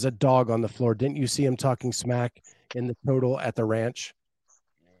 Adler is a dog on the floor. Didn't you see him talking smack in the total at the ranch?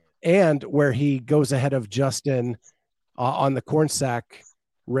 And where he goes ahead of Justin on the corn sack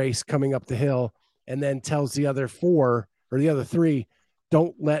race coming up the hill, and then tells the other 4 or the other 3,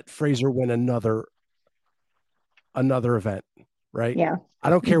 don't let Fraser win another event, right? Yeah. I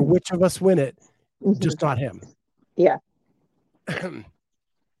don't care which of us win it, just not him. Yeah.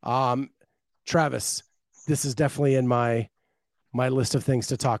 Travis, this is definitely in my list of things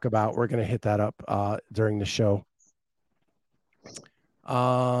to talk about. We're going to hit that up during the show.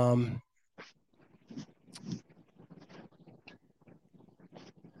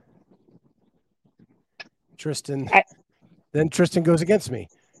 Tristan goes against me.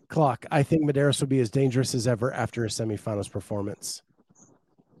 Clock. I think Medeiros will be as dangerous as ever after his semifinals performance.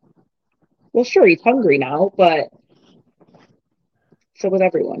 Well, sure, he's hungry now, but so was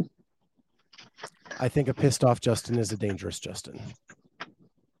everyone. I think a pissed off Justin is a dangerous Justin.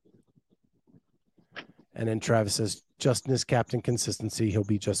 And then Travis says, Justin is captain consistency. He'll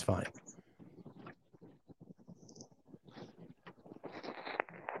be just fine.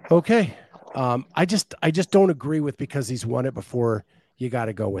 Okay. I just don't agree with because he's won it before, you got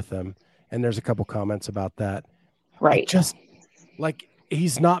to go with them. And there's a couple comments about that. Right. Just like,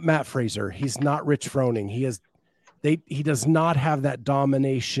 he's not Matt Fraser. He's not Rich Froning. He does not have that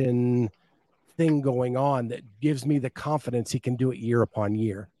domination thing going on that gives me the confidence he can do it year upon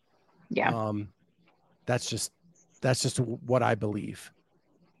year. Yeah. That's just what I believe.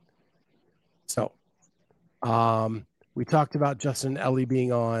 So, we talked about Justin and Ellie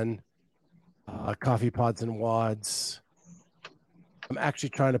being on Coffee Pods and Wads. I'm actually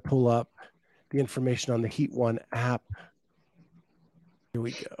trying to pull up the information on the Heat One app. Here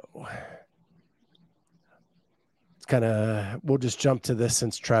we go. It's kind of, we'll just jump to this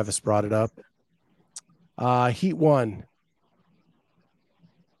since Travis brought it up. Heat One.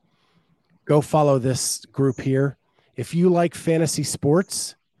 Go follow this group here. If you like fantasy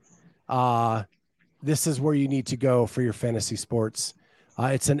sports, this is where you need to go for your fantasy sports.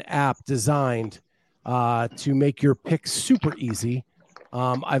 It's an app designed to make your picks super easy.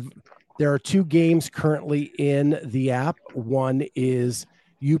 There are 2 games currently in the app. One is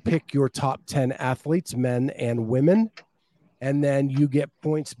you pick your top 10 athletes, men and women, and then you get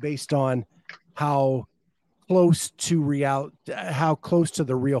points based on how close to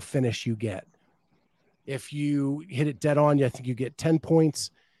the real finish you get. If you hit it dead on, I think you get 10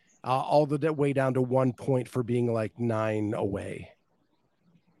 points, all the way down to 1 point for being like 9 away,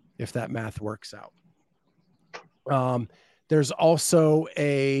 if that math works out. There's also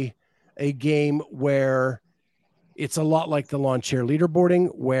a game where it's a lot like the lawn chair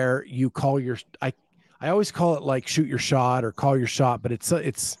leaderboarding, where you call your, I always call it like shoot your shot or call your shot, but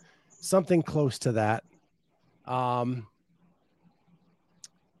it's something close to that. Do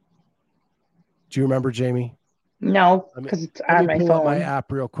you remember, Jamie? No, because it's on my phone. Let me pull up my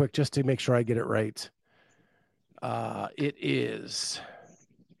app real quick just to make sure I get it right. It is.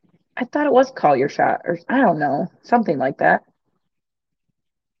 I thought it was call your shot, or I don't know, something like that.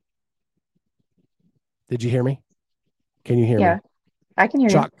 Did you hear me? Can you hear me? Yeah, I can hear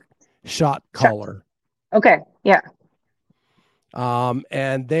you. Shot caller. Okay, yeah.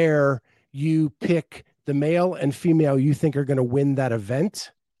 And there you pick the male and female you think are going to win that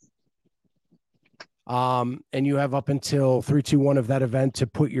event. And you have up until 3, 2, 1 of that event to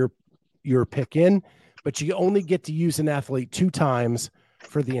put your pick in, but you only get to use an athlete 2 times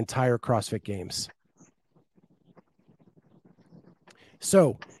for the entire CrossFit Games.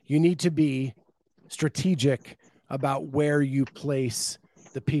 So you need to be strategic about where you place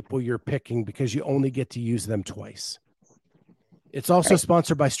the people you're picking because you only get to use them twice. It's also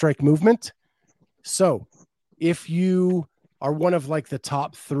sponsored by Strike Movement. So if you are one of like the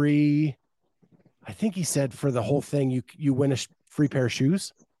top 3, I think he said for the whole thing, you win a free pair of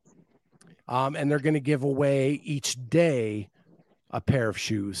shoes. And they're going to give away each day a pair of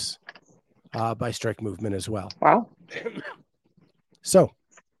shoes by Strike Movement as well. Wow. So,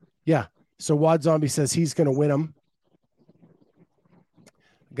 yeah. So Wad Zombie says he's going to win them.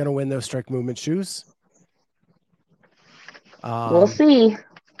 Going to win those Strike Movement shoes. We'll see.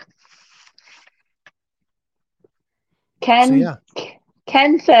 Ken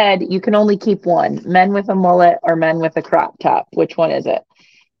said you can only keep one, men with a mullet or men with a crop top. Which one is it?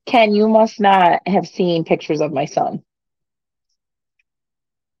 Ken, you must not have seen pictures of my son.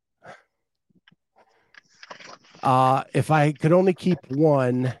 If I could only keep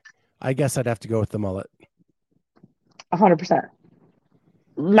one, I guess I'd have to go with the mullet. 100%.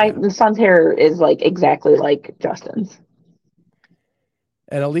 My son's hair is like exactly like Justin's.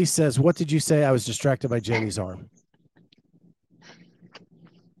 And Elise says, what did you say? I was distracted by Jamie's arm.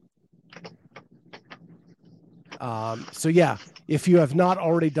 So yeah, if you have not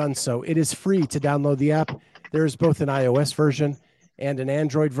already done so, it is free to download the app. There is both an iOS version and an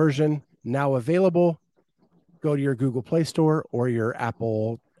Android version now available. Go to your Google Play Store or your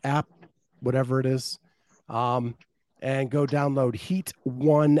Apple app, whatever it is, and go download Heat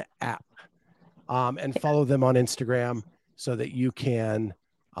One app and follow them on Instagram so that you can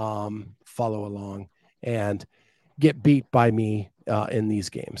follow along. and get beat by me in these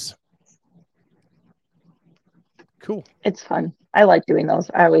games. Cool. It's fun. I like doing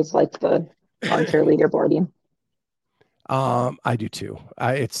those. I always like the lawn chair leaderboarding. I do too.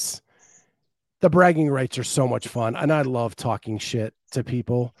 It's the bragging rights are so much fun, and I love talking shit to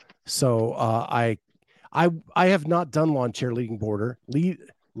people. So I have not done lawn chair leaderboard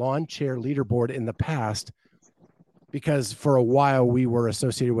in the past because for a while we were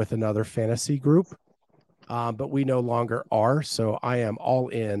associated with another fantasy group, but we no longer are. So I am all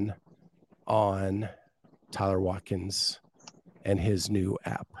in on Tyler Watkins and his new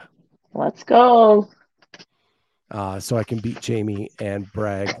app. Let's go. So I can beat Jamie and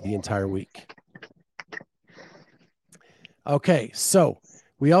brag the entire week. Okay, so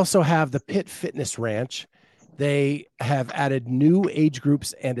we also have the Pit Fitness Ranch. They have added new age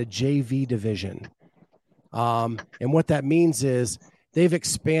groups and a JV division. And what that means is they've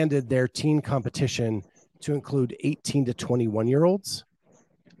expanded their teen competition to include 18 to 21-year-olds.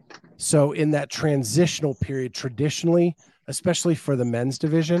 So in that transitional period, traditionally, especially for the men's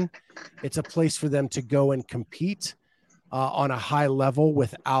division, it's a place for them to go and compete on a high level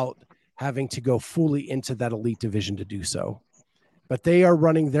without having to go fully into that elite division to do so. But they are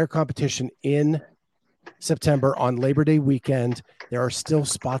running their competition in September on Labor Day weekend. There are still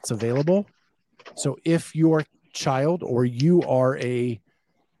spots available. So if your child or you are a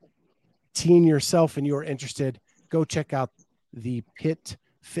teen yourself and you're interested, go check out the Pit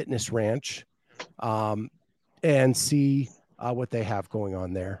Fitness Ranch and see what they have going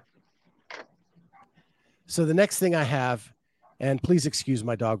on there. So the next thing I have, and please excuse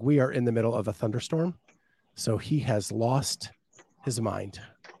my dog, we are in the middle of a thunderstorm, so he has lost his mind.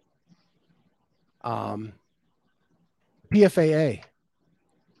 PFAA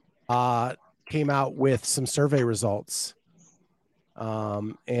came out with some survey results,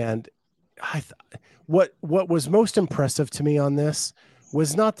 and what was most impressive to me on this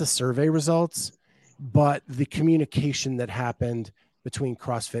was not the survey results, but the communication that happened between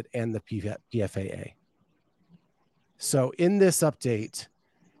CrossFit and the PFAA. So in this update,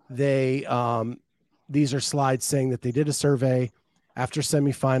 they these are slides saying that they did a survey after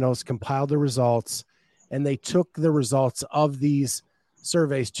semifinals, compiled the results, and they took the results of these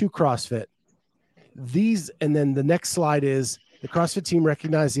surveys to CrossFit. And then the next slide is the CrossFit team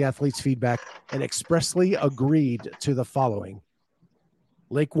recognized the athletes' feedback and expressly agreed to the following: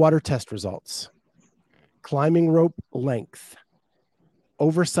 lake water test results, climbing rope length,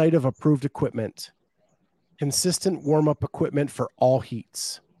 oversight of approved equipment, consistent warm-up equipment for all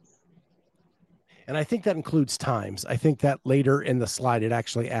heats. And I think that includes times. I think that later in the slide, it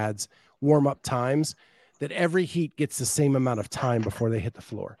actually adds warm-up times, that every heat gets the same amount of time before they hit the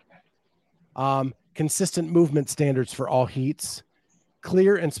floor. Consistent movement standards for all heats,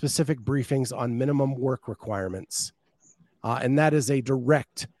 clear and specific briefings on minimum work requirements. And that is a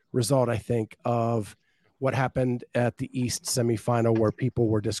direct result, I think, of what happened at the East semifinal, where people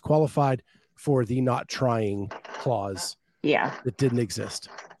were disqualified for the not trying clause that didn't exist.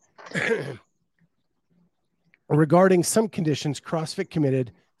 Regarding some conditions, CrossFit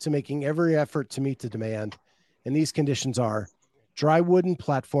committed to making every effort to meet the demand. And these conditions are dry wooden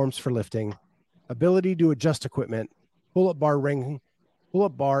platforms for lifting, ability to adjust equipment, pull-up bar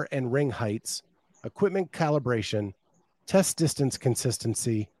and ring heights, equipment calibration, test distance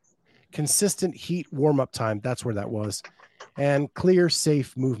consistency, consistent heat warm-up time, that's where that was, and clear,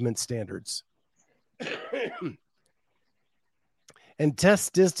 safe movement standards. And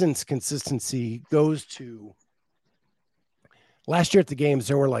test distance consistency goes to, last year at the games,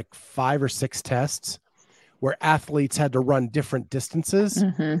 there were like 5 or 6 tests where athletes had to run different distances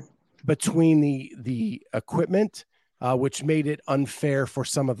between the equipment, which made it unfair for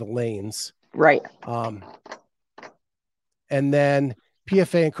some of the lanes. Right. And then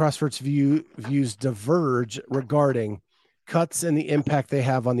PFA and CrossFit's views diverge regarding cuts and the impact they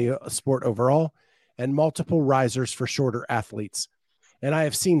have on the sport overall, and multiple risers for shorter athletes. And I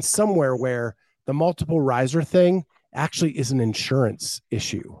have seen somewhere where the multiple riser thing actually is an insurance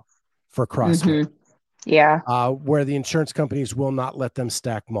issue for CrossFit. Yeah. Where the insurance companies will not let them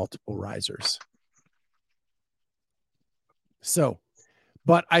stack multiple risers. So,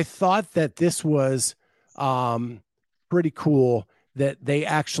 but I thought that this was pretty cool that they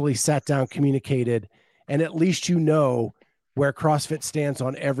actually sat down, communicated, and at least you know where CrossFit stands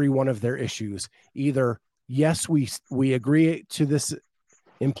on every one of their issues. Either, yes, we agree to this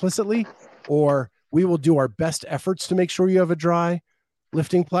implicitly, or we will do our best efforts to make sure you have a dry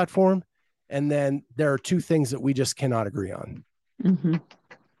lifting platform. And then there are 2 things that we just cannot agree on.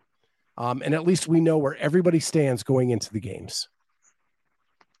 And at least we know where everybody stands going into the games.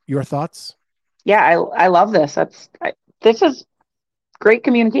 Your thoughts? Yeah, I love this. This is great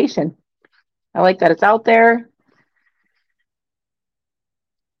communication. I like that it's out there.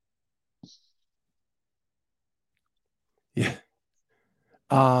 Yeah.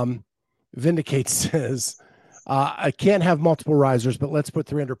 Vindicate says, I can't have multiple risers, but let's put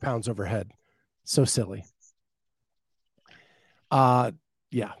 300 pounds overhead. So silly.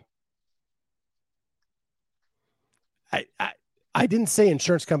 Yeah. I didn't say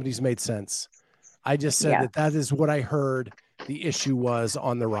insurance companies made sense. I just said that is what I heard the issue was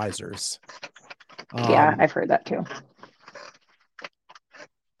on the risers. Yeah, I've heard that too.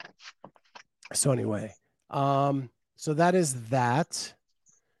 So anyway, so that is that.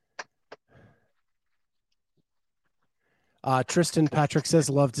 Tristan Patrick says,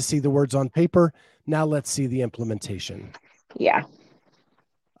 love to see the words on paper. Now let's see the implementation. Yeah.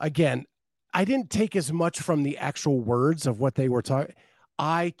 Again, I didn't take as much from the actual words of what they were talking.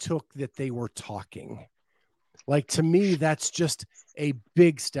 I took that they were talking. Like, to me, that's just a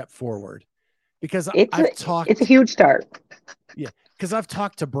big step forward, because it's a huge start. Yeah. Because I've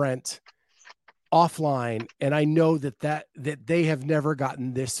talked to Brent offline, and I know that they have never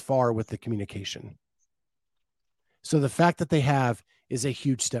gotten this far with the communication. So the fact that they have is a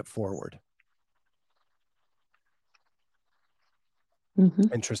huge step forward.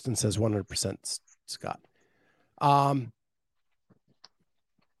 Mm-hmm. And Tristan says 100%, Scott.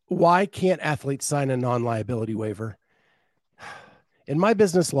 Why can't athletes sign a non-liability waiver? In my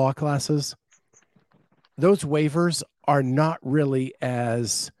business law classes, those waivers are not really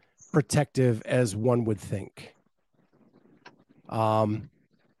as protective as one would think.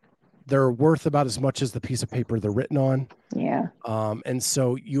 They're worth about as much as the piece of paper they're written on. Yeah. And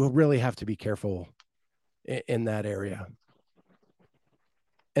so you really have to be careful in that area.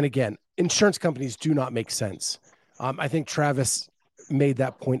 And again, insurance companies do not make sense. I think Travis made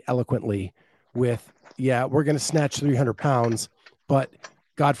that point eloquently with, we're going to snatch 300 pounds, but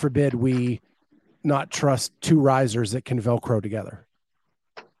God forbid we not trust two risers that can Velcro together.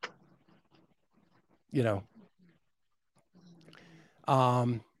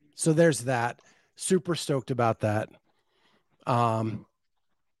 So there's that. Super stoked about that.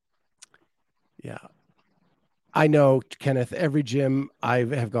 Yeah. I know, Kenneth, every gym I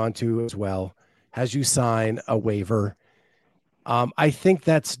have gone to as well has you sign a waiver. I think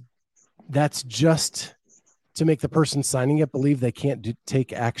that's just to make the person signing it believe they can't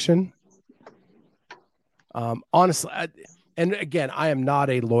take action. Honestly, and again, I am not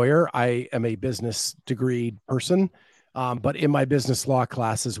a lawyer. I am a business degree person. But in my business law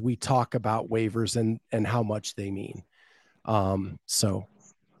classes, we talk about waivers and how much they mean. So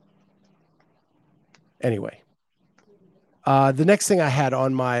anyway, the next thing I had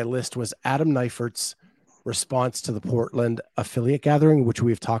on my list was Adam Neifert's response to the Portland affiliate gathering, which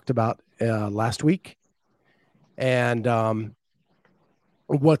we've talked about last week. And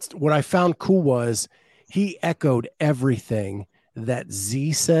what I found cool was he echoed everything that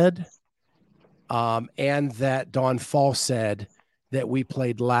Z said, and that Don Fall said that we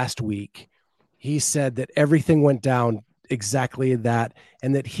played last week. He said that everything went down exactly that,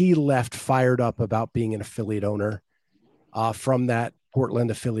 and that he left fired up about being an affiliate owner from that Portland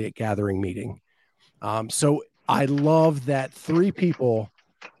affiliate gathering meeting. So I love that three people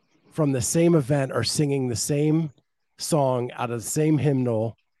from the same event are singing the same song out of the same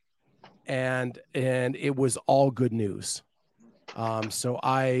hymnal, and it was all good news. So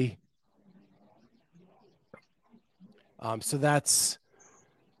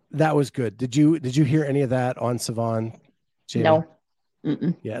that was good. Did you hear any of that on Savan, Jamie? No.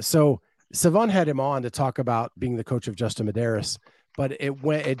 Mm-mm. Yeah. So Savan had him on to talk about being the coach of Justin Medeiros, but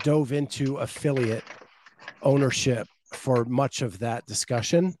it dove into affiliate ownership for much of that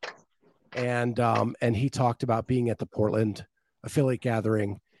discussion. And he talked about being at the Portland affiliate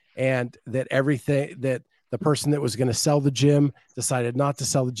gathering, and that everything that the person that was going to sell the gym decided not to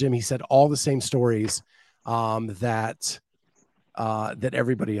sell the gym. He said all the same stories that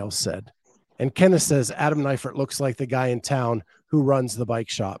everybody else said. And Kenneth says Adam Neifert looks like the guy in town who runs the bike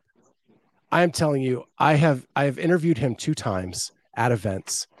shop. I am telling you, I have interviewed him 2 times at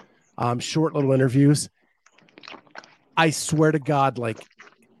events, short little interviews. I swear to God, like,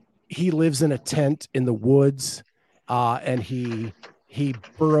 he lives in a tent in the woods, and he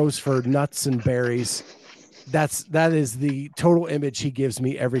burrows for nuts and berries. That is the total image he gives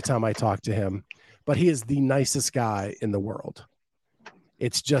me every time I talk to him. But he is the nicest guy in the world.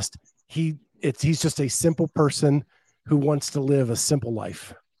 It's just he's just a simple person who wants to live a simple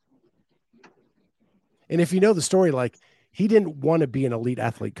life. And if you know the story, like, he didn't want to be an elite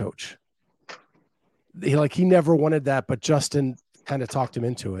athlete coach. He never wanted that, but Justin kind of talked him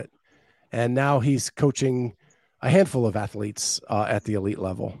into it. And now he's coaching a handful of athletes at the elite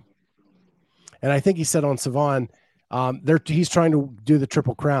level. And I think he said on Savan, he's trying to do the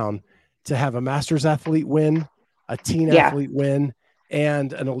Triple Crown to have a masters athlete win, a teen athlete win,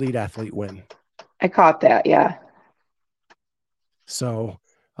 and an elite athlete win. I caught that. Yeah. So,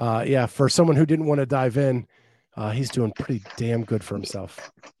 for someone who didn't want to dive in, he's doing pretty damn good for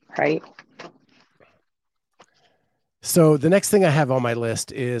himself. Right. So the next thing I have on my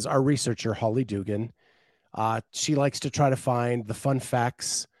list is our researcher, Holly Dugan. She likes to try to find the fun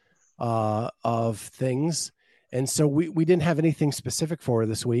facts of things. And so we didn't have anything specific for her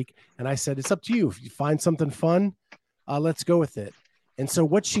this week. And I said, it's up to you. If you find something fun, let's go with it. And so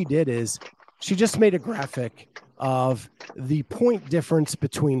what she did is she just made a graphic of the point difference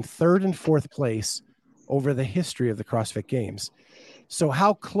between third and fourth place over the history of the CrossFit Games. So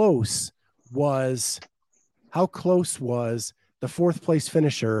how close was the fourth place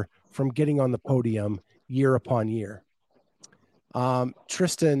finisher from getting on the podium year upon year?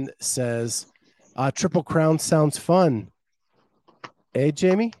 Tristan says, Triple Crown sounds fun. Hey,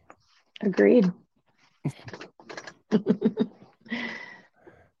 Jamie? Agreed.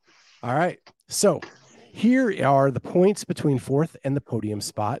 All right. So here are the points between fourth and the podium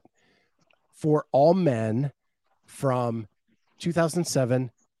spot for all men from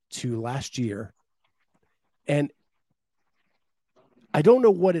 2007 to last year. And I don't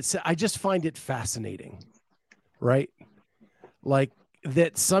know what it said. I just find it fascinating, right? Like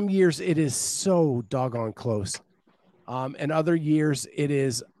that some years it is so doggone close. And other years it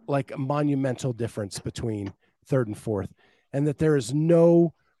is like a monumental difference between third and fourth. And that there is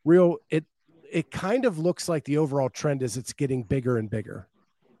no real, it kind of looks like the overall trend is it's getting bigger and bigger.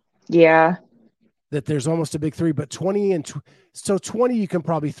 Yeah. That there's almost a big three, but 20 so 20 you can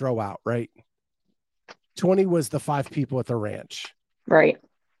probably throw out, right? 20 was the 5 people at the ranch. Right.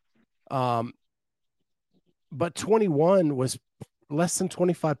 But 21 was less than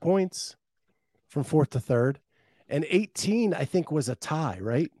 25 points from fourth to third. And 18, I think, was a tie,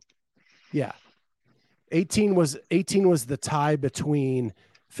 right? Yeah. 18 was the tie between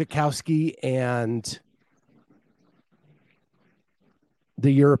Fikowski and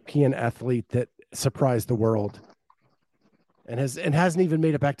the European athlete that surprised the world and hasn't even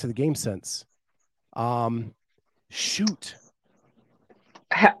made it back to the game since. Shoot.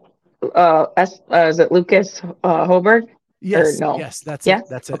 Is it Lucas Hoberg? Yes. No? Yes, that's it.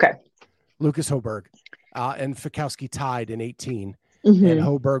 That's it. Okay. Lucas Hoberg. And Fikowski tied in 18, Mm-hmm. and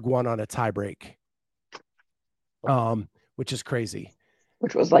Hoberg won on a tiebreak, which is crazy.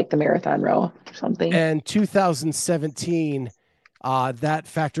 Which was like the marathon row or something. And 2017, that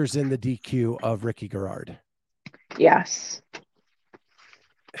factors in the DQ of Ricky Garrard. Yes.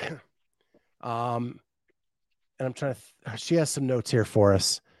 And I'm trying to. She has some notes here for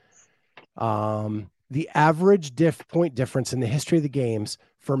us. The average point difference in the history of the games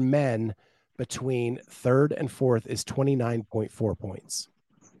for men between third and fourth is 29.4 points.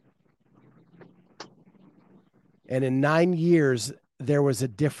 And in 9 years, there was a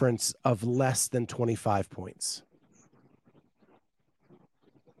difference of less than 25 points.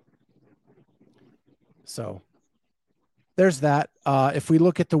 So there's that. If we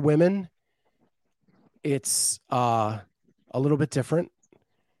look at the women, it's a little bit different.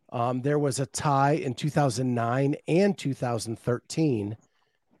 There was a tie in 2009 and 2013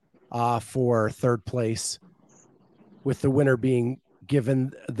 for third place, with the winner being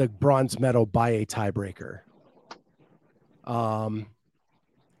given the bronze medal by a tiebreaker.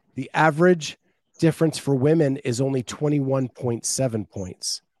 The average difference for women is only 21.7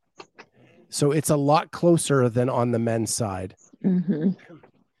 points. So it's a lot closer than on the men's side. Mm-hmm.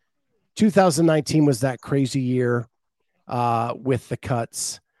 2019 was that crazy year with the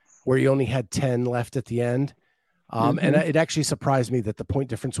cuts where you only had 10 left at the end. And it actually surprised me that the point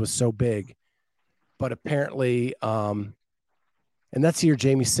difference was so big. But apparently, and that's year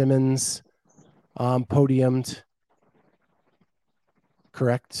Jamie Simmons podiumed.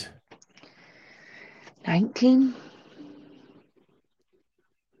 Correct? 19?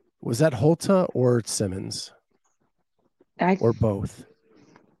 Was that Holta or Simmons? Or both?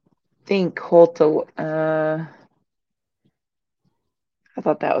 Think Holta. I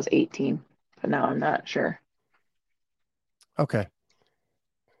thought that was 18, but now I'm not sure. Okay.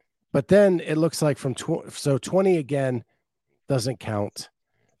 But then it looks like from 20 again doesn't count.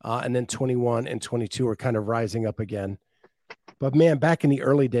 And then 21 and 22 are kind of rising up again. But man, back in the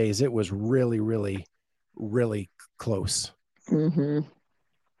early days, it was really, really, really close. Mm-hmm.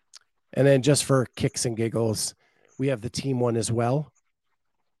 And then just for kicks and giggles, we have the team one as well.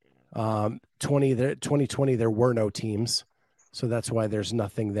 2020, there were no teams. So that's why there's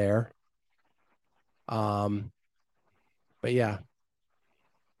nothing there. But yeah.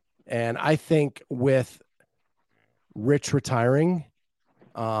 And I think with Rich retiring,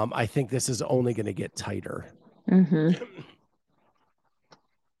 I think this is only going to get tighter. Mm-hmm.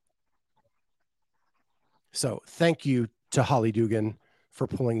 So thank you to Holly Dugan for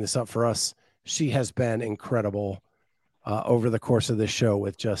pulling this up for us. She has been incredible over the course of this show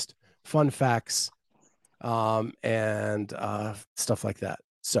with just fun facts and stuff like that.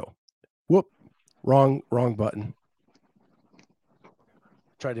 So, wrong button.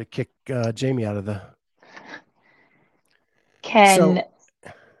 Try to kick Jamie out of the. Ken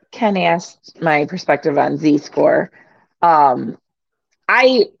asked my perspective on Z-score.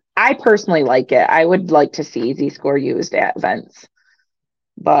 I personally like it. I would like to see Z-score used at events,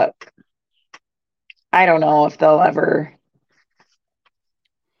 but I don't know if they'll ever.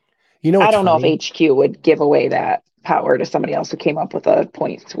 I don't know if HQ would give away that power to somebody else who came up with a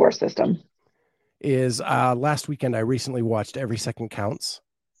point score system. Is last weekend I recently watched Every Second Counts,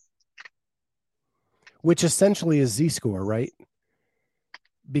 which essentially is Z-score, right?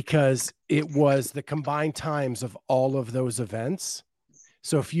 Because it was the combined times of all of those events.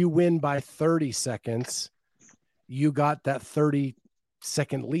 So if you win by 30 seconds, you got that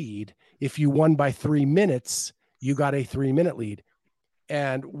 30-second lead. If you won by 3 minutes, you got a 3-minute lead.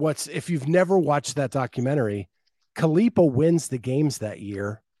 And if you've never watched that documentary, Kalipa wins the games that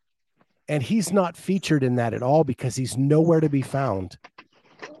year, and he's not featured in that at all because he's nowhere to be found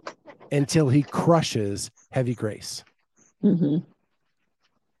until he crushes Heavy Grace. Mm-hmm.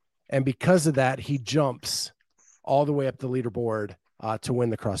 And because of that, he jumps all the way up the leaderboard to win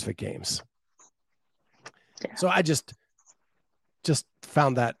the CrossFit Games. Yeah. So I just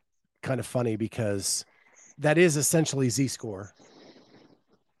found that kind of funny because that is essentially Z-score.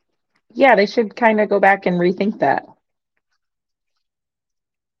 Yeah, they should kind of go back and rethink that.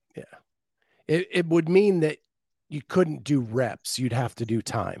 Yeah. It would mean that you couldn't do reps. You'd have to do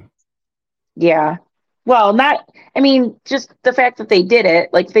time. Yeah. Well, just the fact that they did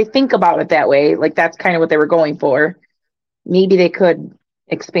it, like they think about it that way, like that's kind of what they were going for. Maybe they could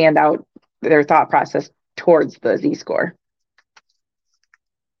expand out their thought process towards the Z-score.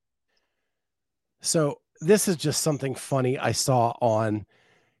 So this is just something funny I saw on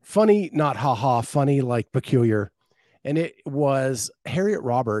funny, not haha, funny, like peculiar. And it was Harriet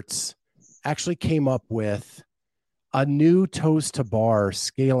Roberts actually came up with a new toes to bar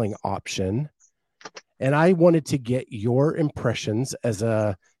scaling option. And I wanted to get your impressions as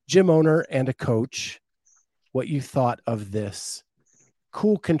a gym owner and a coach, what you thought of this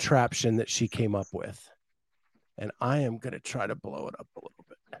cool contraption that she came up with. And I am going to try to blow it up a little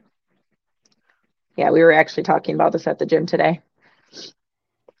bit. Yeah, we were actually talking about this at the gym today.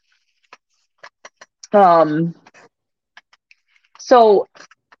 So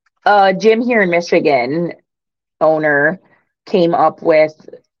a gym here in Michigan owner came up with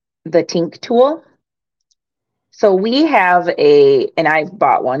the Tink tool. So we have and I've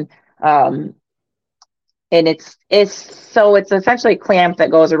bought one. And it's essentially a clamp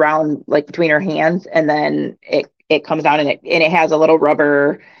that goes around like between her hands, and then it comes down and it has a little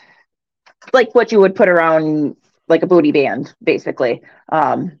rubber, like what you would put around like a booty band, basically,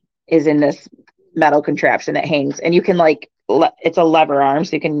 is in this metal contraption that hangs, and you can it's a lever arm,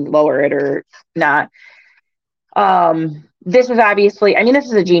 so you can lower it or not. This is obviously, this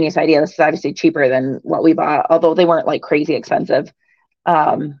is a genius idea. This is obviously cheaper than what we bought, although they weren't like crazy expensive.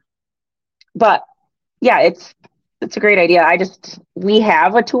 But yeah, it's a great idea. We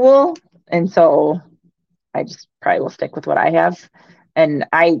have a tool, and so I just probably will stick with what I have. And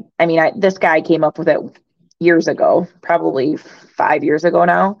this guy came up with it years ago, probably 5 years ago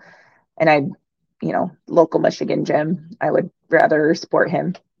now. And local Michigan gym, I would rather support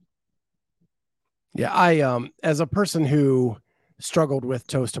him. Yeah, I as a person who struggled with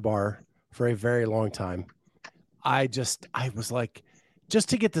toes to bar for a very long time, I was like, just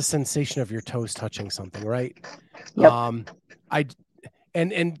to get the sensation of your toes touching something, right? Yep.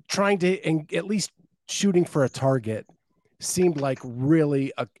 And trying to, and at least shooting for a target seemed like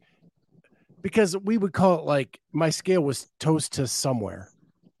really because we would call it like my scale was toes to somewhere.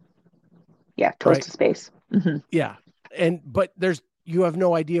 Yeah, toes to space. Mm-hmm. Yeah, but you have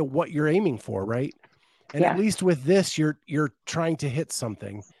no idea what you're aiming for, right? And at least with this, you're trying to hit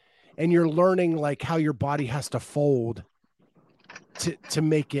something, and you're learning like how your body has to fold to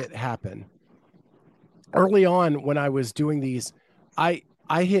make it happen. Early on, when I was doing these, I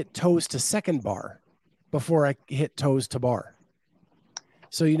hit toes to second bar before I hit toes to bar.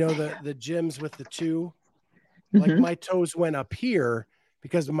 So the gyms with the two, like mm-hmm. my toes went up here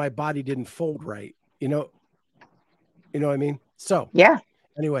because my body didn't fold right. You know what I mean? So yeah.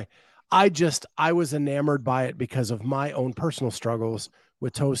 Anyway, I was enamored by it because of my own personal struggles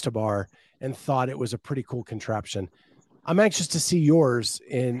with toes to bar and thought it was a pretty cool contraption. I'm anxious to see yours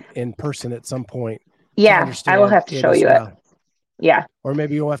in person at some point. Yeah, I will have to show you it. Yeah. Or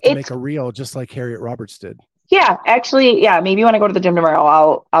maybe you'll have to make a reel just like Harriet Roberts did. Yeah, actually, yeah, maybe when I go to the gym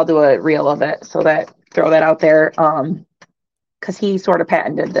tomorrow, I'll do a reel of it. So throw that out there. Because he sort of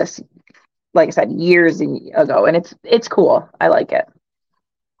patented this, like I said, years ago, and it's cool. I like it.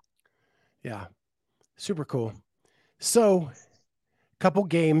 Yeah, super cool. So, a couple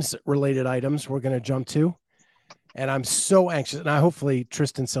games related items we're going to jump to, and I'm so anxious. And hopefully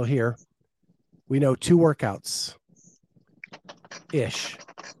Tristan's still here. We know 2 workouts ish.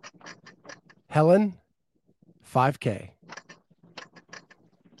 Helen, 5K.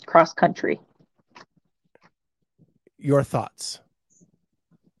 Cross country. Your thoughts?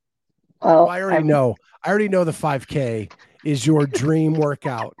 Well, I already know the 5K is your dream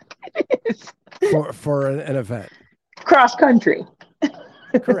workout for an event. Cross country.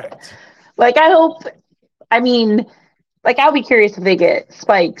 Correct. I'll be curious if they get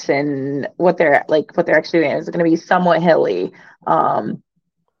spikes and what they're actually doing. Is it going to be somewhat hilly? I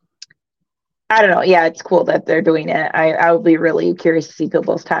don't know. Yeah, it's cool that they're doing it. I would be really curious to see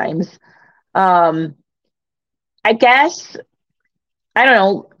people's times. I guess, I don't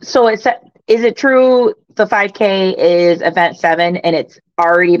know. So is it true the 5K is event 7 and it's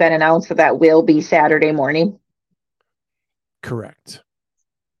already been announced that will be Saturday morning? Correct.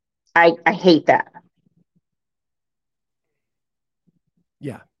 I hate that.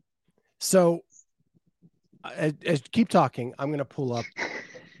 Yeah. So as keep talking, I'm going to pull up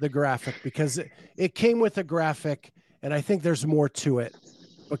the graphic because it came with a graphic and I think there's more to it,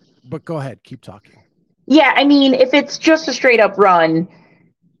 but go ahead, keep talking. Yeah. I mean, if it's just a straight up run,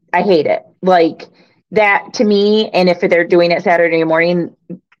 I hate it. Like that to me. And if they're doing it Saturday morning,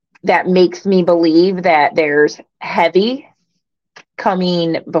 that makes me believe that there's heavy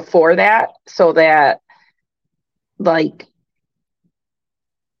coming before that. So that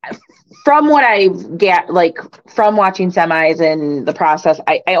from what I get, from watching semis and the process,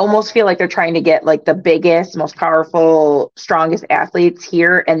 I almost feel like they're trying to get the biggest, most powerful, strongest athletes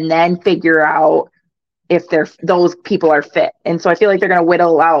here and then figure out if those people are fit. And so I feel like they're going to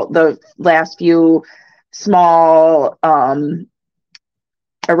whittle out the last few small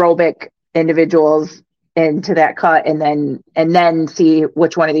aerobic individuals into that cut and then see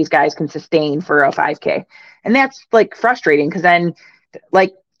which one of these guys can sustain for a 5K. And that's frustrating because then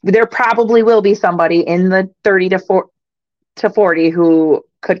there probably will be somebody in the 30 to 40 who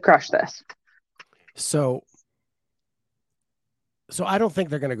could crush this. So I don't think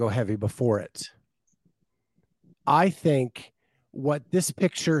they're going to go heavy before it. I think what this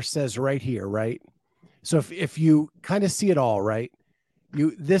picture says right here, right? So if you kind of see it all, right?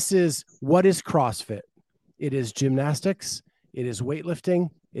 This is what is CrossFit. It is gymnastics. It is weightlifting.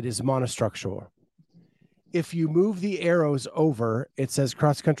 It is monostructural. If you move the arrows over, it says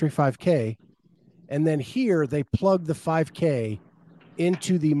cross country 5K. And then here they plug the 5K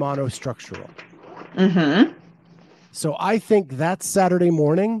into the monostructural. Mm-hmm. So I think that Saturday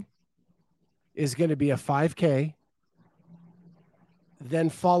morning is going to be a 5K, then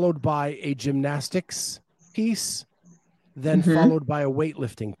followed by a gymnastics piece, then followed by a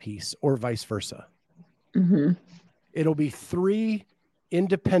weightlifting piece, or vice versa. Mm-hmm. It'll be 3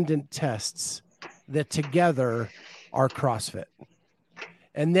 independent tests that together are CrossFit.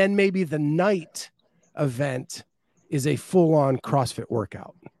 And then maybe the night event is a full-on CrossFit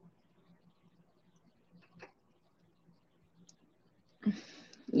workout.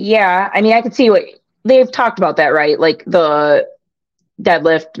 Yeah, I mean, I could see what they've talked about that, right? Like the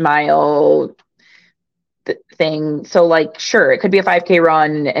deadlift mile thing. So sure, it could be a 5K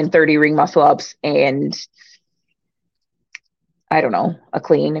run and 30 ring muscle ups and I don't know, a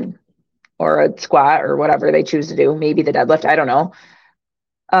clean or a squat or whatever they choose to do. Maybe the deadlift. I don't know.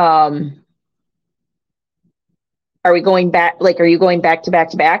 Are we going back? Are you going back to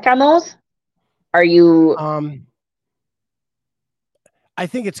back on those? Are you? I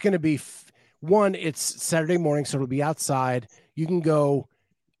think it's going to be one. It's Saturday morning, so it'll be outside. You can go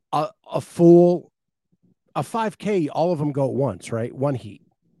a 5K. All of them go at once, right? One heat.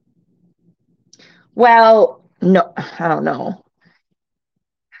 Well, no, I don't know.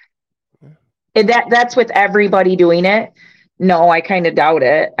 That's with everybody doing it. No, I kind of doubt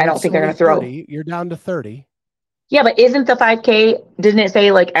it. I don't think they're going to throw. 30. You're down to 30. Yeah, but isn't the 5K? Didn't it say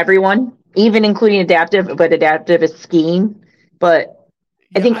everyone, even including adaptive? But adaptive is skiing. But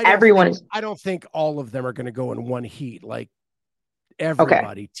I think everyone is. I don't think all of them are going to go in one heat.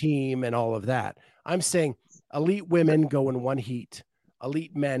 Everybody, team, and all of that. I'm saying elite women go in one heat.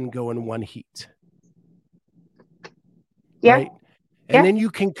 elite men go in one heat. Yeah. Right. And then you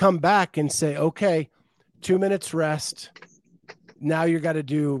can come back and say, okay, 2 minutes rest. Now you got to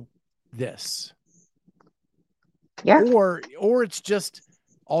do this. Yeah. Or it's just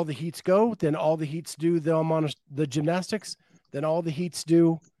all the heats go, then all the heats do the gymnastics, then all the heats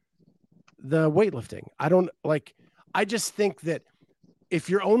do the weightlifting. I just think that if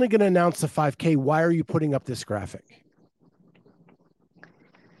you're only going to announce the 5K, why are you putting up this graphic?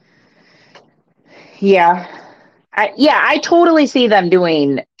 Yeah. I totally see them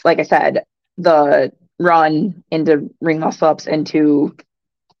doing, like I said, the run into ring muscle ups into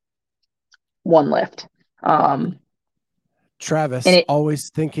one lift. Travis,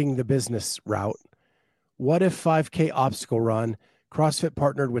 always thinking the business route. What if 5K obstacle run? CrossFit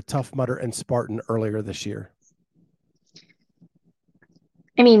partnered with Tough Mudder and Spartan earlier this year.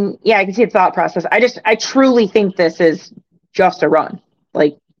 I mean, yeah, I can see the thought process. I truly think this is just a run.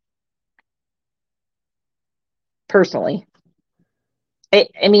 Like, personally.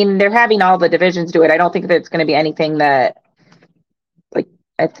 I mean, they're having all the divisions do it. I don't think that it's going to be anything that, like,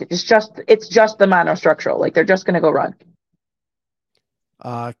 it's just the monostructural. Like, they're just going to go run.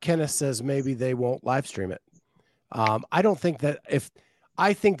 Kenneth says maybe they won't live stream it. I don't think that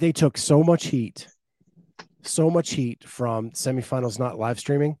I think they took so much heat from semifinals not live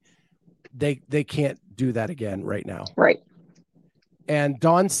streaming. They can't do that again right now. Right. And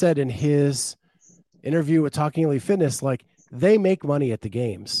Don said in his interview with Talking Elite Fitness, like, they make money at the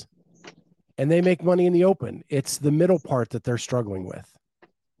games and they make money in the open. It's the middle part that they're struggling with.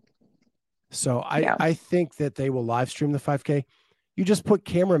 So I think that they will live stream the 5K. You just put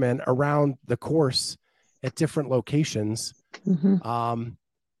cameramen around the course at different locations. Mm-hmm.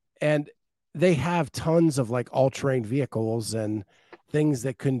 And they have tons of like all-terrain vehicles and things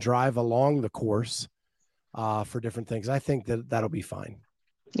that can drive along the course for different things. I think that'll be fine.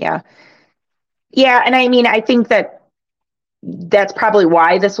 Yeah. Yeah. And I mean, I think that's probably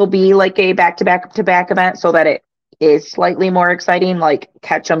why this will be like a back-to-back event, so that it is slightly more exciting, like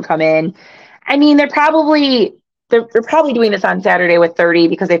catch them come in. I mean, they're probably doing this on Saturday with 30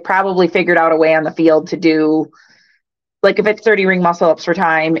 because they've probably figured out a way on the field to do, like, if it's 30 ring muscle ups for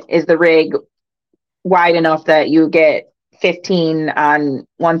time, is the rig wide enough that you get 15 on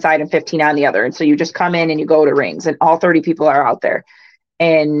one side and 15 on the other. And so you just come in and you go to rings and all 30 people are out there.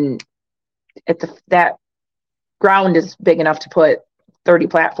 And that ground is big enough to put 30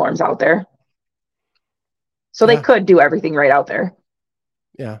 platforms out there. So they could do everything right out there.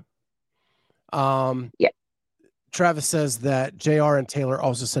 Yeah. Travis says that JR and Taylor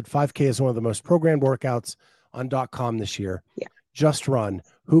also said 5K is one of the most programmed workouts on .com this year. Yeah. Just run.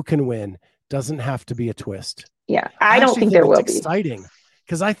 Who can win? Doesn't have to be a twist. Yeah. I don't think there will be. It's exciting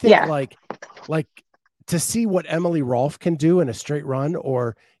because I think like to see what Emily Rolfe can do in a straight run,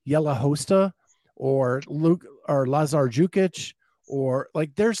 or Yella Hosta, or Luke or Lazar Jukic, or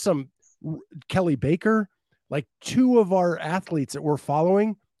like there's some Kelly Baker, like two of our athletes that we're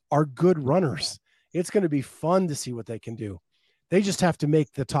following are good runners. It's going to be fun to see what they can do. They just have to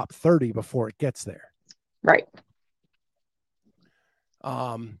make the top 30 before it gets there. Right.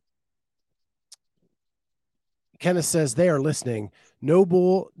 Kenneth says they are listening.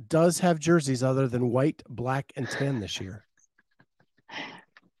 Noble does have jerseys other than white, black, and tan this year.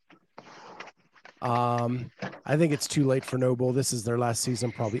 I think it's too late for Noble. This is their last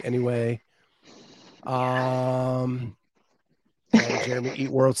season probably anyway. And Jeremy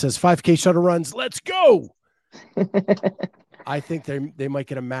Eat World says 5K shuttle runs. Let's go. I think they might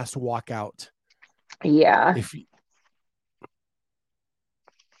get a mass walkout. Yeah.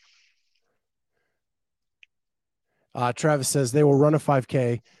 Travis says they will run a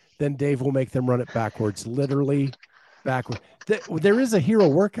 5K, then Dave will make them run it backwards, literally backwards. There is a hero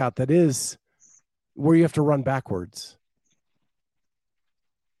workout that is where you have to run backwards.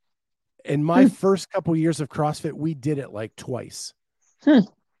 In my first couple years of CrossFit, we did it like twice. And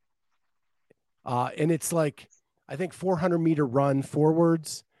it's like, I think 400-meter run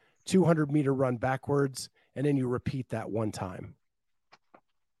forwards, 200-meter run backwards, and then you repeat that one time.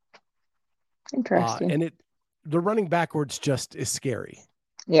 Interesting. And the running backwards just is scary.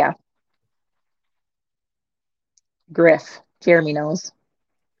 Yeah. Griff. Jeremy knows.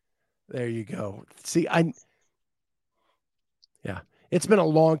 There you go. See, it's been a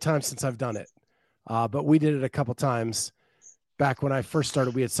long time since I've done it. But we did it a couple times back when I first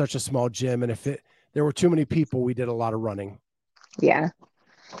started. We had such a small gym, and there were too many people, we did a lot of running. Yeah.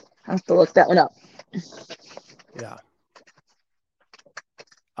 I'll have to look that one up. Yeah.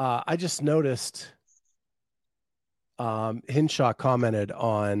 I just noticed Hinshaw commented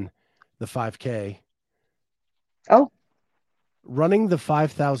on the 5K. Oh. Running the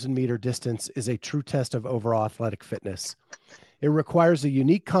 5,000 meter distance is a true test of overall athletic fitness. It requires a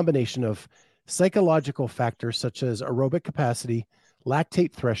unique combination of psychological factors such as aerobic capacity,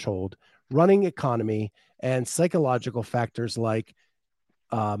 lactate threshold, running economy, and psychological factors like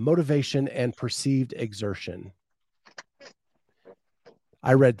motivation and perceived exertion.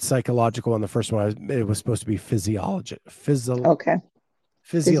 I read psychological on the first one. It was supposed to be physiological. Okay.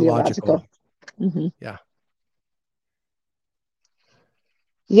 Physiological. Mm-hmm. Yeah.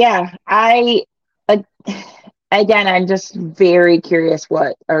 Yeah. Again, I'm just very curious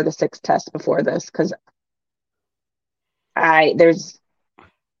what are the 6 tests before this, because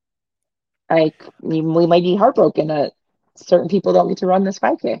we might be heartbroken that certain people don't get to run this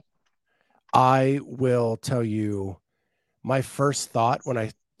 5K. I will tell you, my first thought when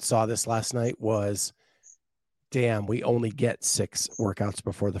I saw this last night was, damn, we only get 6 workouts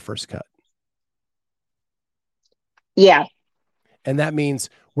before the first cut. Yeah. And that means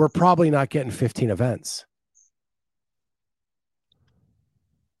we're probably not getting 15 events.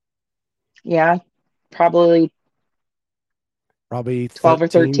 Yeah. Probably 12 or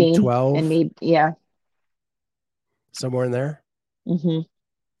 13. 12. And maybe, yeah. Somewhere in there. Mm-hmm.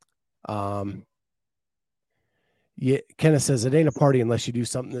 Yeah, Kenneth says it ain't a party unless you do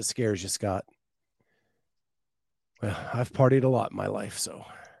something that scares you, Scott. Well, I've partied a lot in my life, so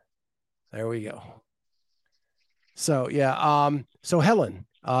there we go. So yeah, so Helen,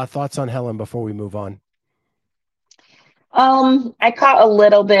 thoughts on Helen before we move on? I caught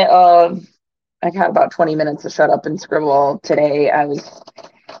about 20 minutes of Shut Up and Scribble today. I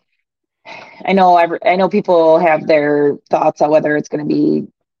know people have their thoughts on whether it's going to be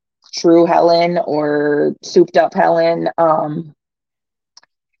true Helen or souped up Helen. And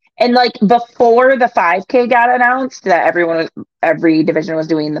like before the 5K got announced that every division was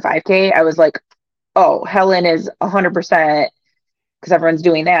doing the 5K, I was like, oh, Helen is 100% because everyone's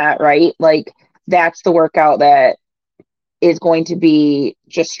doing that, right? Like that's the workout that is going to be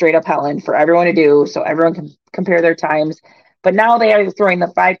just straight up Helen for everyone to do, so everyone can compare their times. But now they are throwing the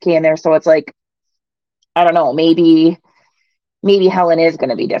 5K in there, so it's like, I don't know, maybe Helen is going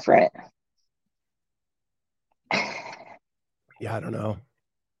to be different. Yeah, I don't know.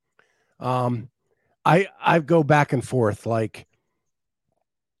 I go back and forth. Like,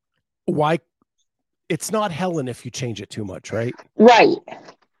 why? It's not Helen if you change it too much, right? Right.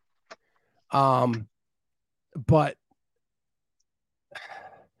 But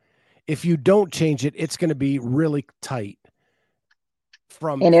if you don't change it, it's going to be really tight.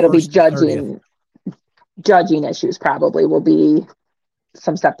 And it'll be judging issues. Probably will be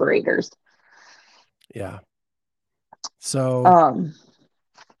some separators. Yeah. So.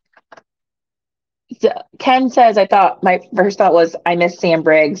 Ken says, my first thought was I miss Sam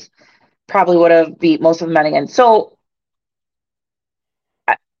Briggs. Probably would have beat most of the men again. So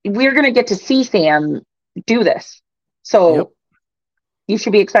we're going to get to see Sam do this. So You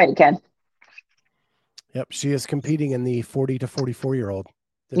should be excited, Ken. Yep. She is competing in the 40 to 44-year-old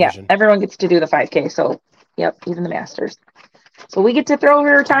division. Yeah. Everyone gets to do the 5K. So, yep. Even the masters. So we get to throw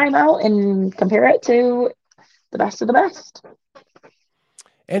her time out and compare it to the best of the best.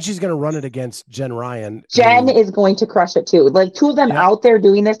 And she's going to run it against Jen Ryan. Jen is going to crush it too. Like 2 of them out there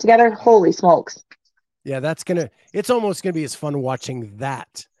doing this together. Holy smokes. Yeah, it's almost going to be as fun watching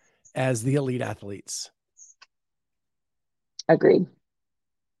that as the elite athletes. Agreed.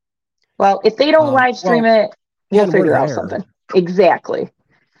 Well, if they don't live stream it, we'll figure out something. Exactly.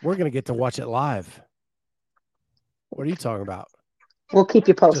 We're going to get to watch it live. What are you talking about? We'll keep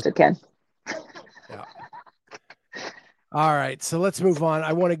you posted, Ken. Yeah. All right, so let's move on.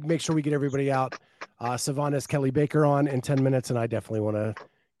 I want to make sure we get everybody out. Savannah's Kelly Baker on in 10 minutes, and I definitely want to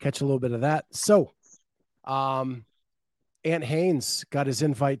catch a little bit of that. So, Ant Haynes got his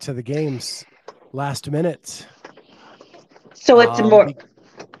invite to the games last minute. So it's is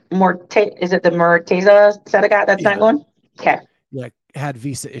it the Morteza Senegat that's not going? Okay. Yeah, had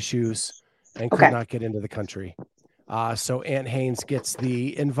visa issues and could not get into the country. So Ant Haynes gets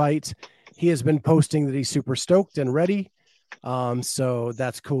the invite. He has been posting that he's super stoked and ready. So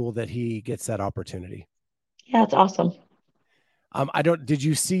that's cool that he gets that opportunity. Yeah, it's awesome. Did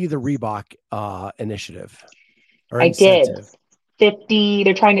you see the Reebok initiative or incentive? I did. 50.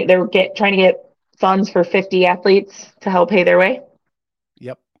 They're trying to get funds for 50 athletes to help pay their way.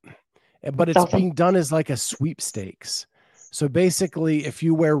 Yep. But it's awesome. Being done as like a sweepstakes. So basically, if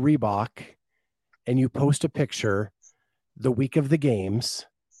you wear Reebok and you post a picture the week of the games,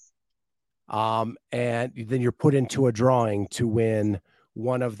 and then you're put into a drawing to win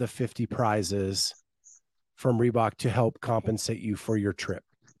one of the 50 prizes from Reebok to help compensate you for your trip.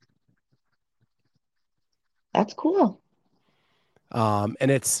 That's cool. And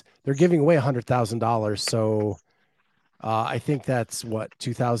they're giving away $100,000. So I think that's what,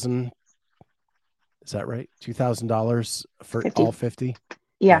 2,000. Is that right? $2,000 for 50. all 50.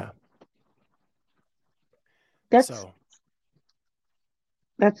 Yeah. That's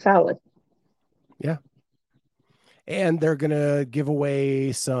solid. Yeah. And they're going to give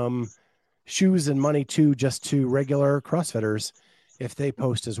away some shoes and money too, just to regular CrossFitters if they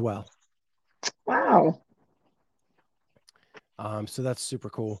post as well. Wow. So that's super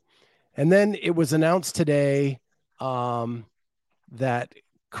cool. And then it was announced today that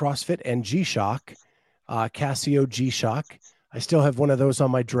CrossFit and G-Shock, Casio G-Shock, I still have one of those on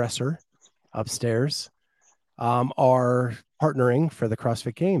my dresser upstairs, are partnering for the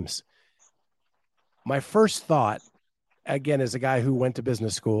CrossFit Games. My first thought, again, as a guy who went to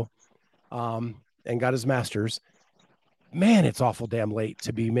business school and got his master's, man, it's awful damn late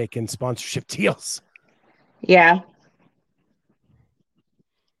to be making sponsorship deals. Yeah.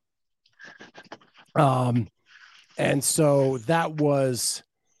 And so that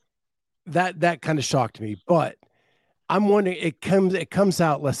kind of shocked me, but I'm wondering, it comes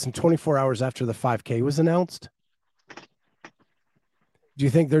out less than 24 hours after the 5K was announced. Do you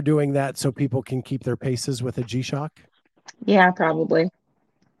think they're doing that so people can keep their paces with a G-Shock? Yeah, probably.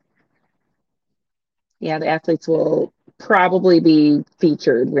 Yeah, the athletes will probably be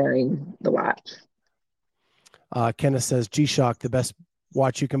featured wearing the watch. Kenneth says G-Shock, the best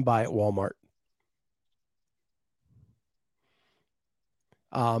watch you can buy at Walmart.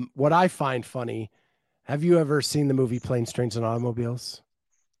 What I find funny, have you ever seen the movie Planes, Trains, and Automobiles?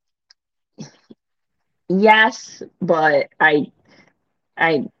 Yes, but I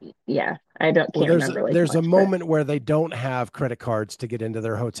can't remember. Like, there's much, a moment where they don't have credit cards to get into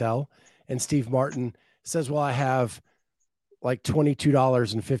their hotel, and Steve Martin says, "Well, I have like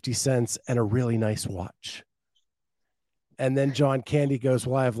 $22.50 and a really nice watch." And then John Candy goes,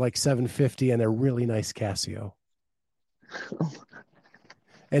 "Well, I have like $750 and a really nice Casio."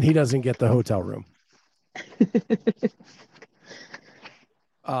 And he doesn't get the hotel room.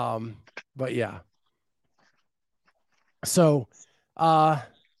 But yeah. So,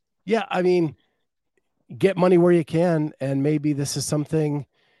 yeah, I mean, get money where you can. And maybe this is something,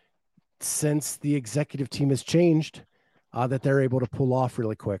 since the executive team has changed, that they're able to pull off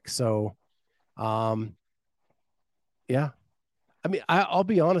really quick. So, yeah. I mean, I'll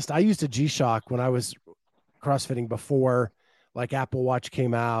be honest. I used a G-Shock when I was CrossFitting before, like, Apple Watch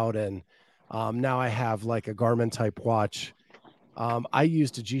came out, and now I have like a Garmin type watch. I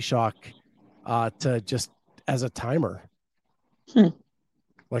used a G-Shock to just as a timer.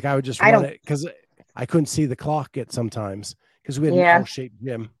 Like, I would just run it because I couldn't see the clock at sometimes because we had an L-shaped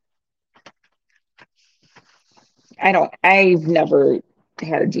gym. I've never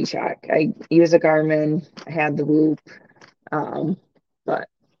had a G-Shock. I use a Garmin. I had the Whoop. But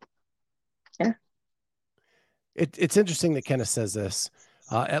yeah. It's interesting that Kenneth says this.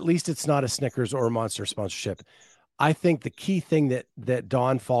 At least it's not a Snickers or a Monster sponsorship. I think the key thing that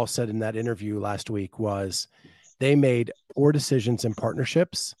Dawn Fall said in that interview last week was they made poor decisions in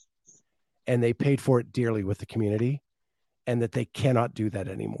partnerships and they paid for it dearly with the community, and that they cannot do that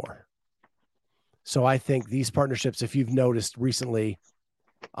anymore. So I think these partnerships, if you've noticed recently,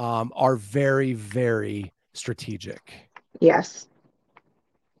 are very, very strategic. Yes.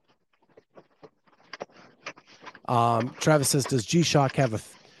 Travis says, does G-Shock have a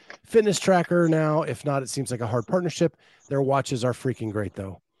fitness tracker now? If not, it seems like a hard partnership. Their watches are freaking great,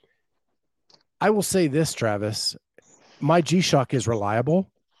 though. I will say this, Travis, my G-Shock is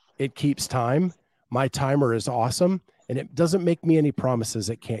reliable. It keeps time. My timer is awesome, and it doesn't make me any promises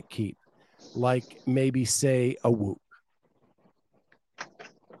it can't keep, like maybe say a Whoop.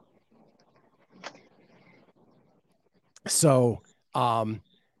 So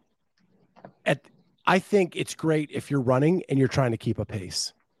I think it's great if you're running and you're trying to keep a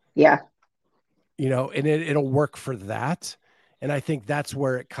pace. Yeah. You know, and it'll work for that. And I think that's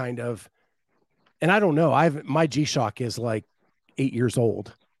where it kind of, and I don't know, my G-Shock is like 8 years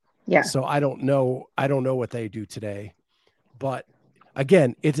old. Yeah. So I don't know what they do today. But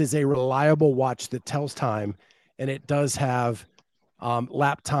again, it is a reliable watch that tells time, and it does have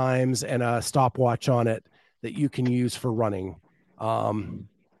lap times and a stopwatch on it that you can use for running.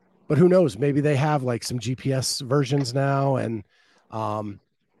 But who knows? Maybe they have like some GPS versions now, and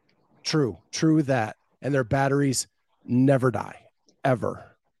true that. And their batteries never die, ever.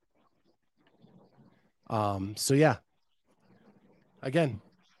 So yeah. Again.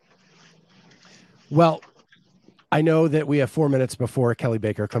 Well, I know that we have 4 minutes before Kelly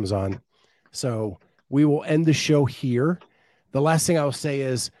Baker comes on. So we will end the show here. The last thing I will say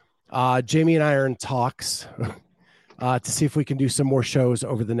is Jamie and I are in talks to see if we can do some more shows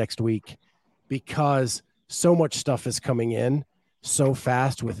over the next week, because so much stuff is coming in so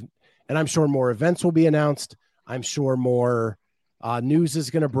fast and I'm sure more events will be announced. I'm sure more news is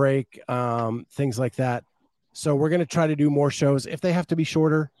going to break, things like that. So we're going to try to do more shows. If they have to be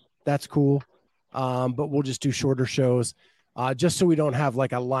shorter, that's cool. But we'll just do shorter shows, just so we don't have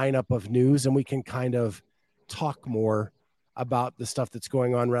like a lineup of news and we can kind of talk more about the stuff that's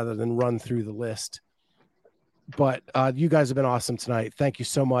going on rather than run through the list. But you guys have been awesome tonight. Thank you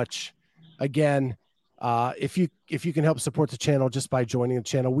so much. Again, if you can help support the channel just by joining the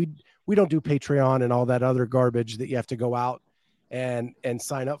channel, we don't do Patreon and all that other garbage that you have to go out and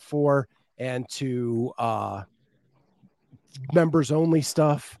sign up for, and to members only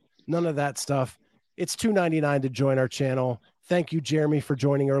stuff. None of that stuff. It's $2.99 to join our channel. Thank you, Jeremy, for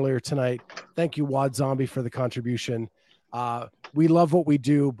joining earlier tonight. Thank you, Wad Zombie, for the contribution. We love what we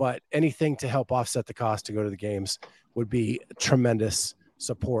do, but anything to help offset the cost to go to the games would be tremendous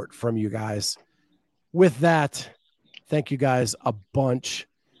support from you guys. With that, thank you guys a bunch.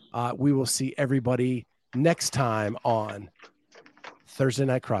 We will see everybody next time on Thursday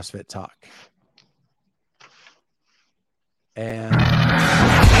Night CrossFit Talk. And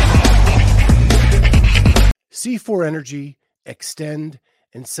C4 Energy, Extend,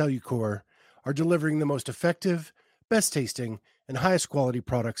 and Cellucor are delivering the most effective, best tasting, and highest quality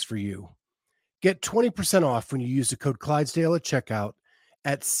products for you. Get 20% off when you use the code Clydesdale at checkout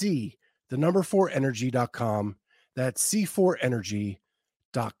at C4energy.com. That's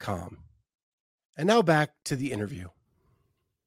C4energy.com. And now back to the interview.